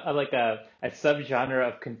see a subgenre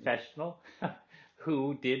of confessional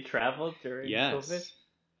who did travel during Yes.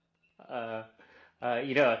 COVID.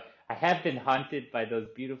 You know, I have been haunted by those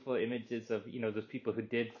beautiful images of, you know, those people who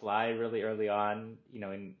did fly really early on, you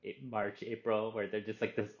know, in March, April, where they're just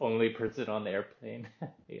like this only person on the airplane.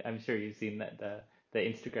 I'm sure you've seen that, the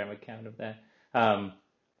Instagram account of that.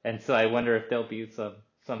 And so I wonder if there'll be some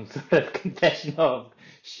sort of confessional of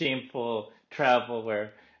shameful travel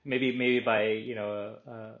where maybe by, you know,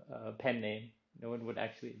 a pen name, no one would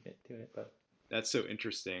actually admit to it. But That's so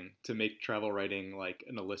interesting, to make travel writing like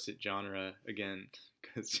an illicit genre again,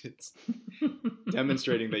 because it's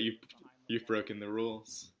demonstrating that you've broken the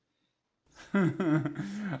rules.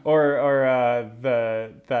 or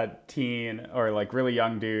that teen or like really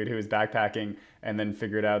young dude who was backpacking and then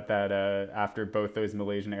figured out that after both those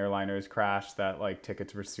Malaysian airliners crashed, that like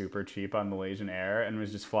tickets were super cheap on Malaysian Air, and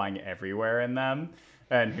was just flying everywhere in them.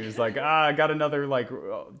 And he was like, I got another like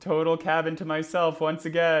total cabin to myself once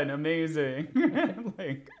again. Amazing.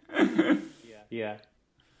 Like, yeah.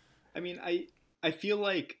 I mean, I feel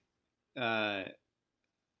like when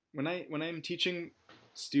I'm teaching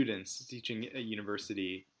students, teaching at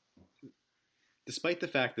university, despite the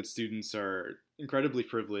fact that students are incredibly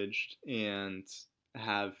privileged and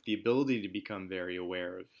have the ability to become very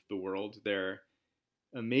aware of the world, they're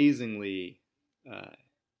amazingly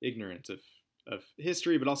ignorant of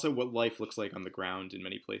history, but also what life looks like on the ground in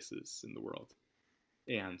many places in the world.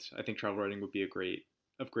 And I think travel writing would be of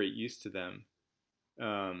great use to them.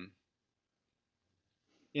 And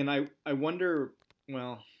I wonder,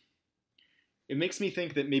 well, it makes me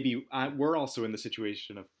think that maybe we're also in the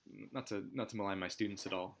situation of, not to malign my students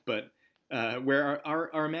at all, but where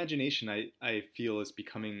our imagination, I feel, is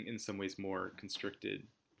becoming in some ways more constricted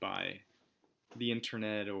by the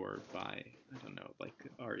internet, or by, I don't know, like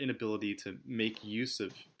our inability to make use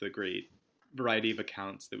of the great variety of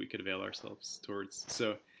accounts that we could avail ourselves towards.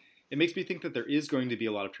 So it makes me think that there is going to be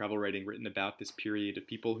a lot of travel writing written about this period of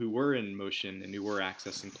people who were in motion and who were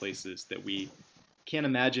accessing places that we can't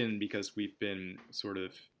imagine because we've been sort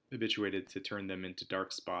of habituated to turn them into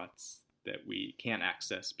dark spots that we can't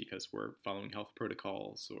access because we're following health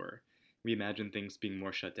protocols, or we imagine things being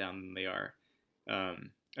more shut down than they are.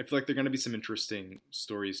 I feel like there are going to be some interesting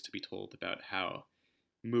stories to be told about how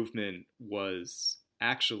movement was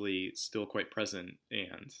actually still quite present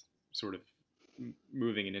and sort of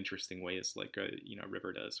moving in interesting ways, like a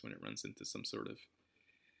river does when it runs into some sort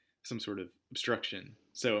of obstruction.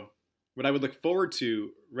 So what I would look forward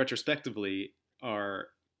to retrospectively are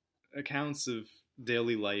accounts of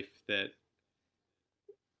daily life that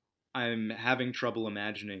I'm having trouble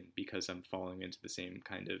imagining because I'm falling into the same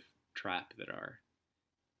kind of trap that our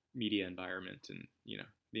media environment and,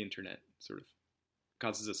 the internet sort of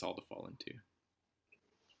causes us all to fall into.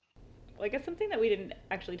 Well, I guess something that we didn't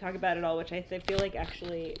actually talk about at all, which I feel like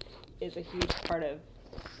actually is a huge part of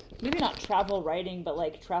maybe not travel writing, but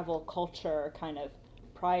like travel culture kind of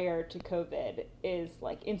prior to COVID, is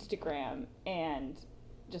like Instagram and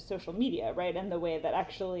just social media, right? And the way that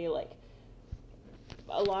actually like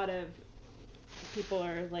a lot of people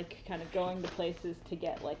are like kind of going to places to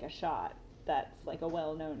get like a shot that's like a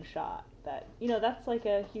well-known shot that, that's like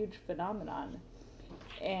a huge phenomenon.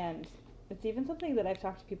 And it's even something that I've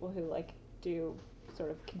talked to people who like do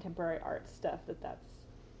sort of contemporary art stuff, that's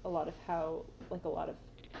a lot of how like a lot of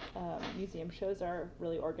museum shows are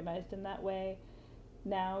really organized in that way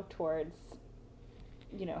now, towards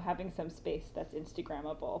having some space that's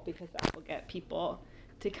Instagrammable, because that will get people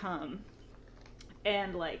to come.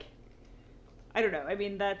 And like, I don't know, I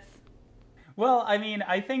mean, that's... Well, I mean,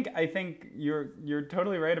 I think you're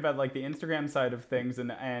totally right about like the Instagram side of things,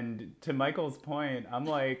 and to Michael's point,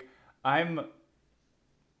 I'm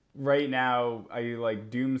right now, I like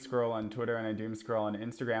doom scroll on Twitter and I doom scroll on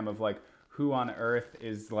Instagram of like who on earth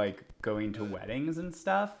is like going to weddings and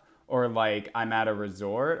stuff, or like I'm at a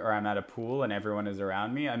resort or I'm at a pool and everyone is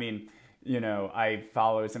around me. I mean, I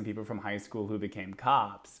follow some people from high school who became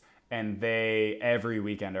cops, and they every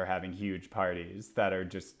weekend are having huge parties that are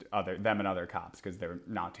just them and other cops, because they're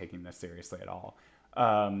not taking this seriously at all.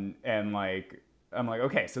 And like, I'm like,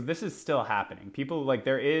 okay, so this is still happening. People, like,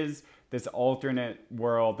 there is this alternate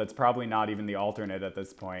world that's probably not even the alternate at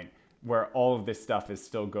this point, where all of this stuff is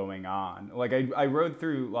still going on. Like, I rode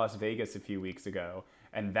through Las Vegas a few weeks ago,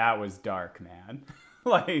 and that was dark, man.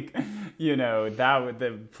 Like,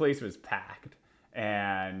 the place was packed,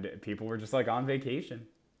 and people were just like on vacation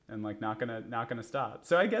and like not gonna stop.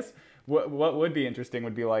 So I guess what would be interesting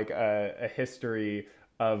would be like a history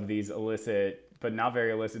of these illicit but not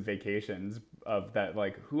very illicit vacations, of that,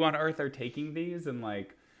 like, who on earth are taking these, and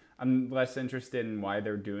like I'm less interested in why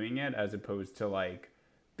they're doing it as opposed to like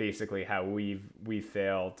basically how we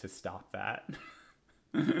failed to stop that.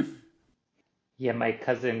 Yeah, my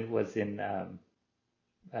cousin was in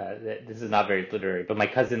this is not very literary, but my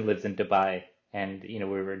cousin lives in Dubai, and we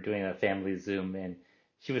were doing a family Zoom, and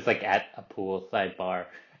she was like at a poolside bar.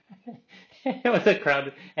 It was a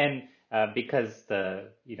crowd, and because the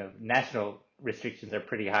national restrictions are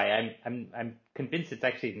pretty high, I'm convinced it's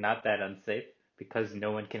actually not that unsafe, because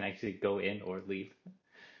no one can actually go in or leave.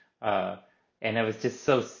 And I was just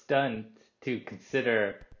so stunned to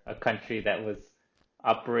consider a country that was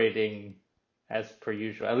operating as per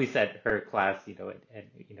usual, at least at her class, and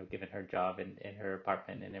given her job and her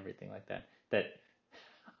apartment and everything like that. That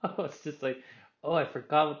I was just like, oh, I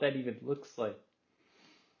forgot what that even looks like.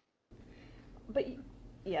 But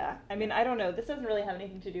yeah, I mean, I don't know. This doesn't really have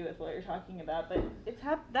anything to do with what you're talking about, but it's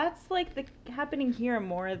that's like happening here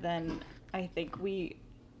more than I think we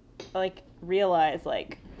like realize.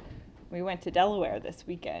 Like, we went to Delaware this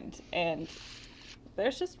weekend, and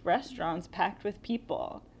there's just restaurants packed with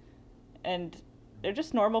people, and they're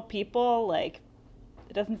just normal people. Like,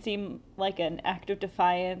 it doesn't seem like an act of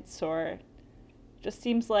defiance, or just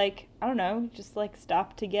seems like, I don't know, just like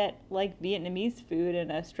stopped to get like Vietnamese food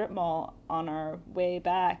in a strip mall on our way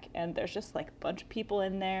back, and there's just like a bunch of people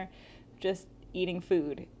in there just eating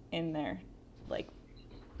food in there, like,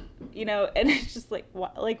 and it's just like,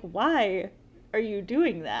 why are you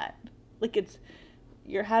doing that? Like,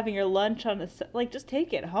 you're having your lunch on like, just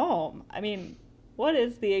take it home. I mean, what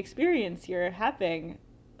is the experience you're having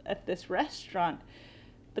at this restaurant?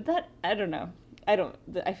 But that, I don't know.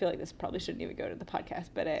 I feel like this probably shouldn't even go to the podcast,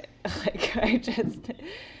 but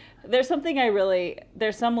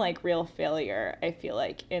there's some like real failure, I feel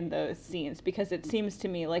like, in those scenes, because it seems to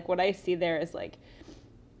me like what I see there is like,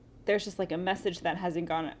 there's just like a message that hasn't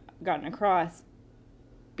gotten across,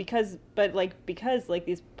 because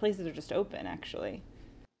these places are just open, actually.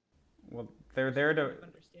 Well, they're there to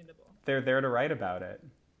write about it.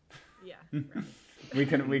 Yeah. Right. We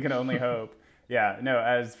can only hope. Yeah, no,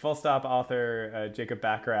 as Full Stop author Jacob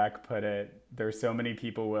Bacharach put it, there's so many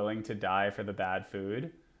people willing to die for the bad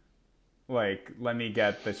food. Like, let me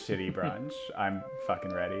get the shitty brunch. I'm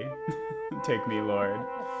fucking ready. Take me, Lord.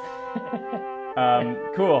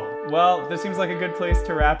 Cool. Well, this seems like a good place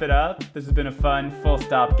to wrap it up. This has been a fun Full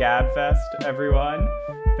Stop Gab Fest, everyone.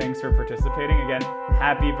 Thanks for participating. Again,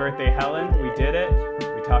 happy birthday, Helen. We did it.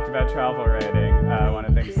 We talked about travel writing. I want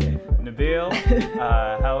to thank Nabil,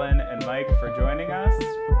 Helen, and Mike for joining us.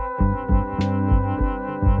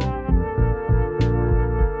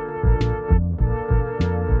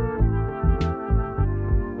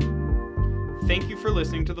 Thank you for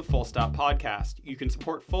listening to the Full Stop podcast. You can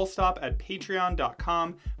support Full Stop at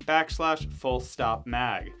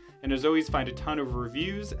patreon.com/fullstopmag. And as always, find a ton of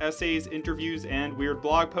reviews, essays, interviews, and weird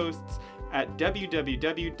blog posts at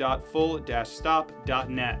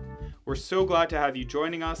www.full-stop.net. We're so glad to have you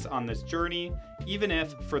joining us on this journey, even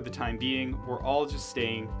if, for the time being, we're all just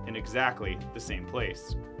staying in exactly the same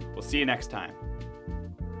place. We'll see you next time.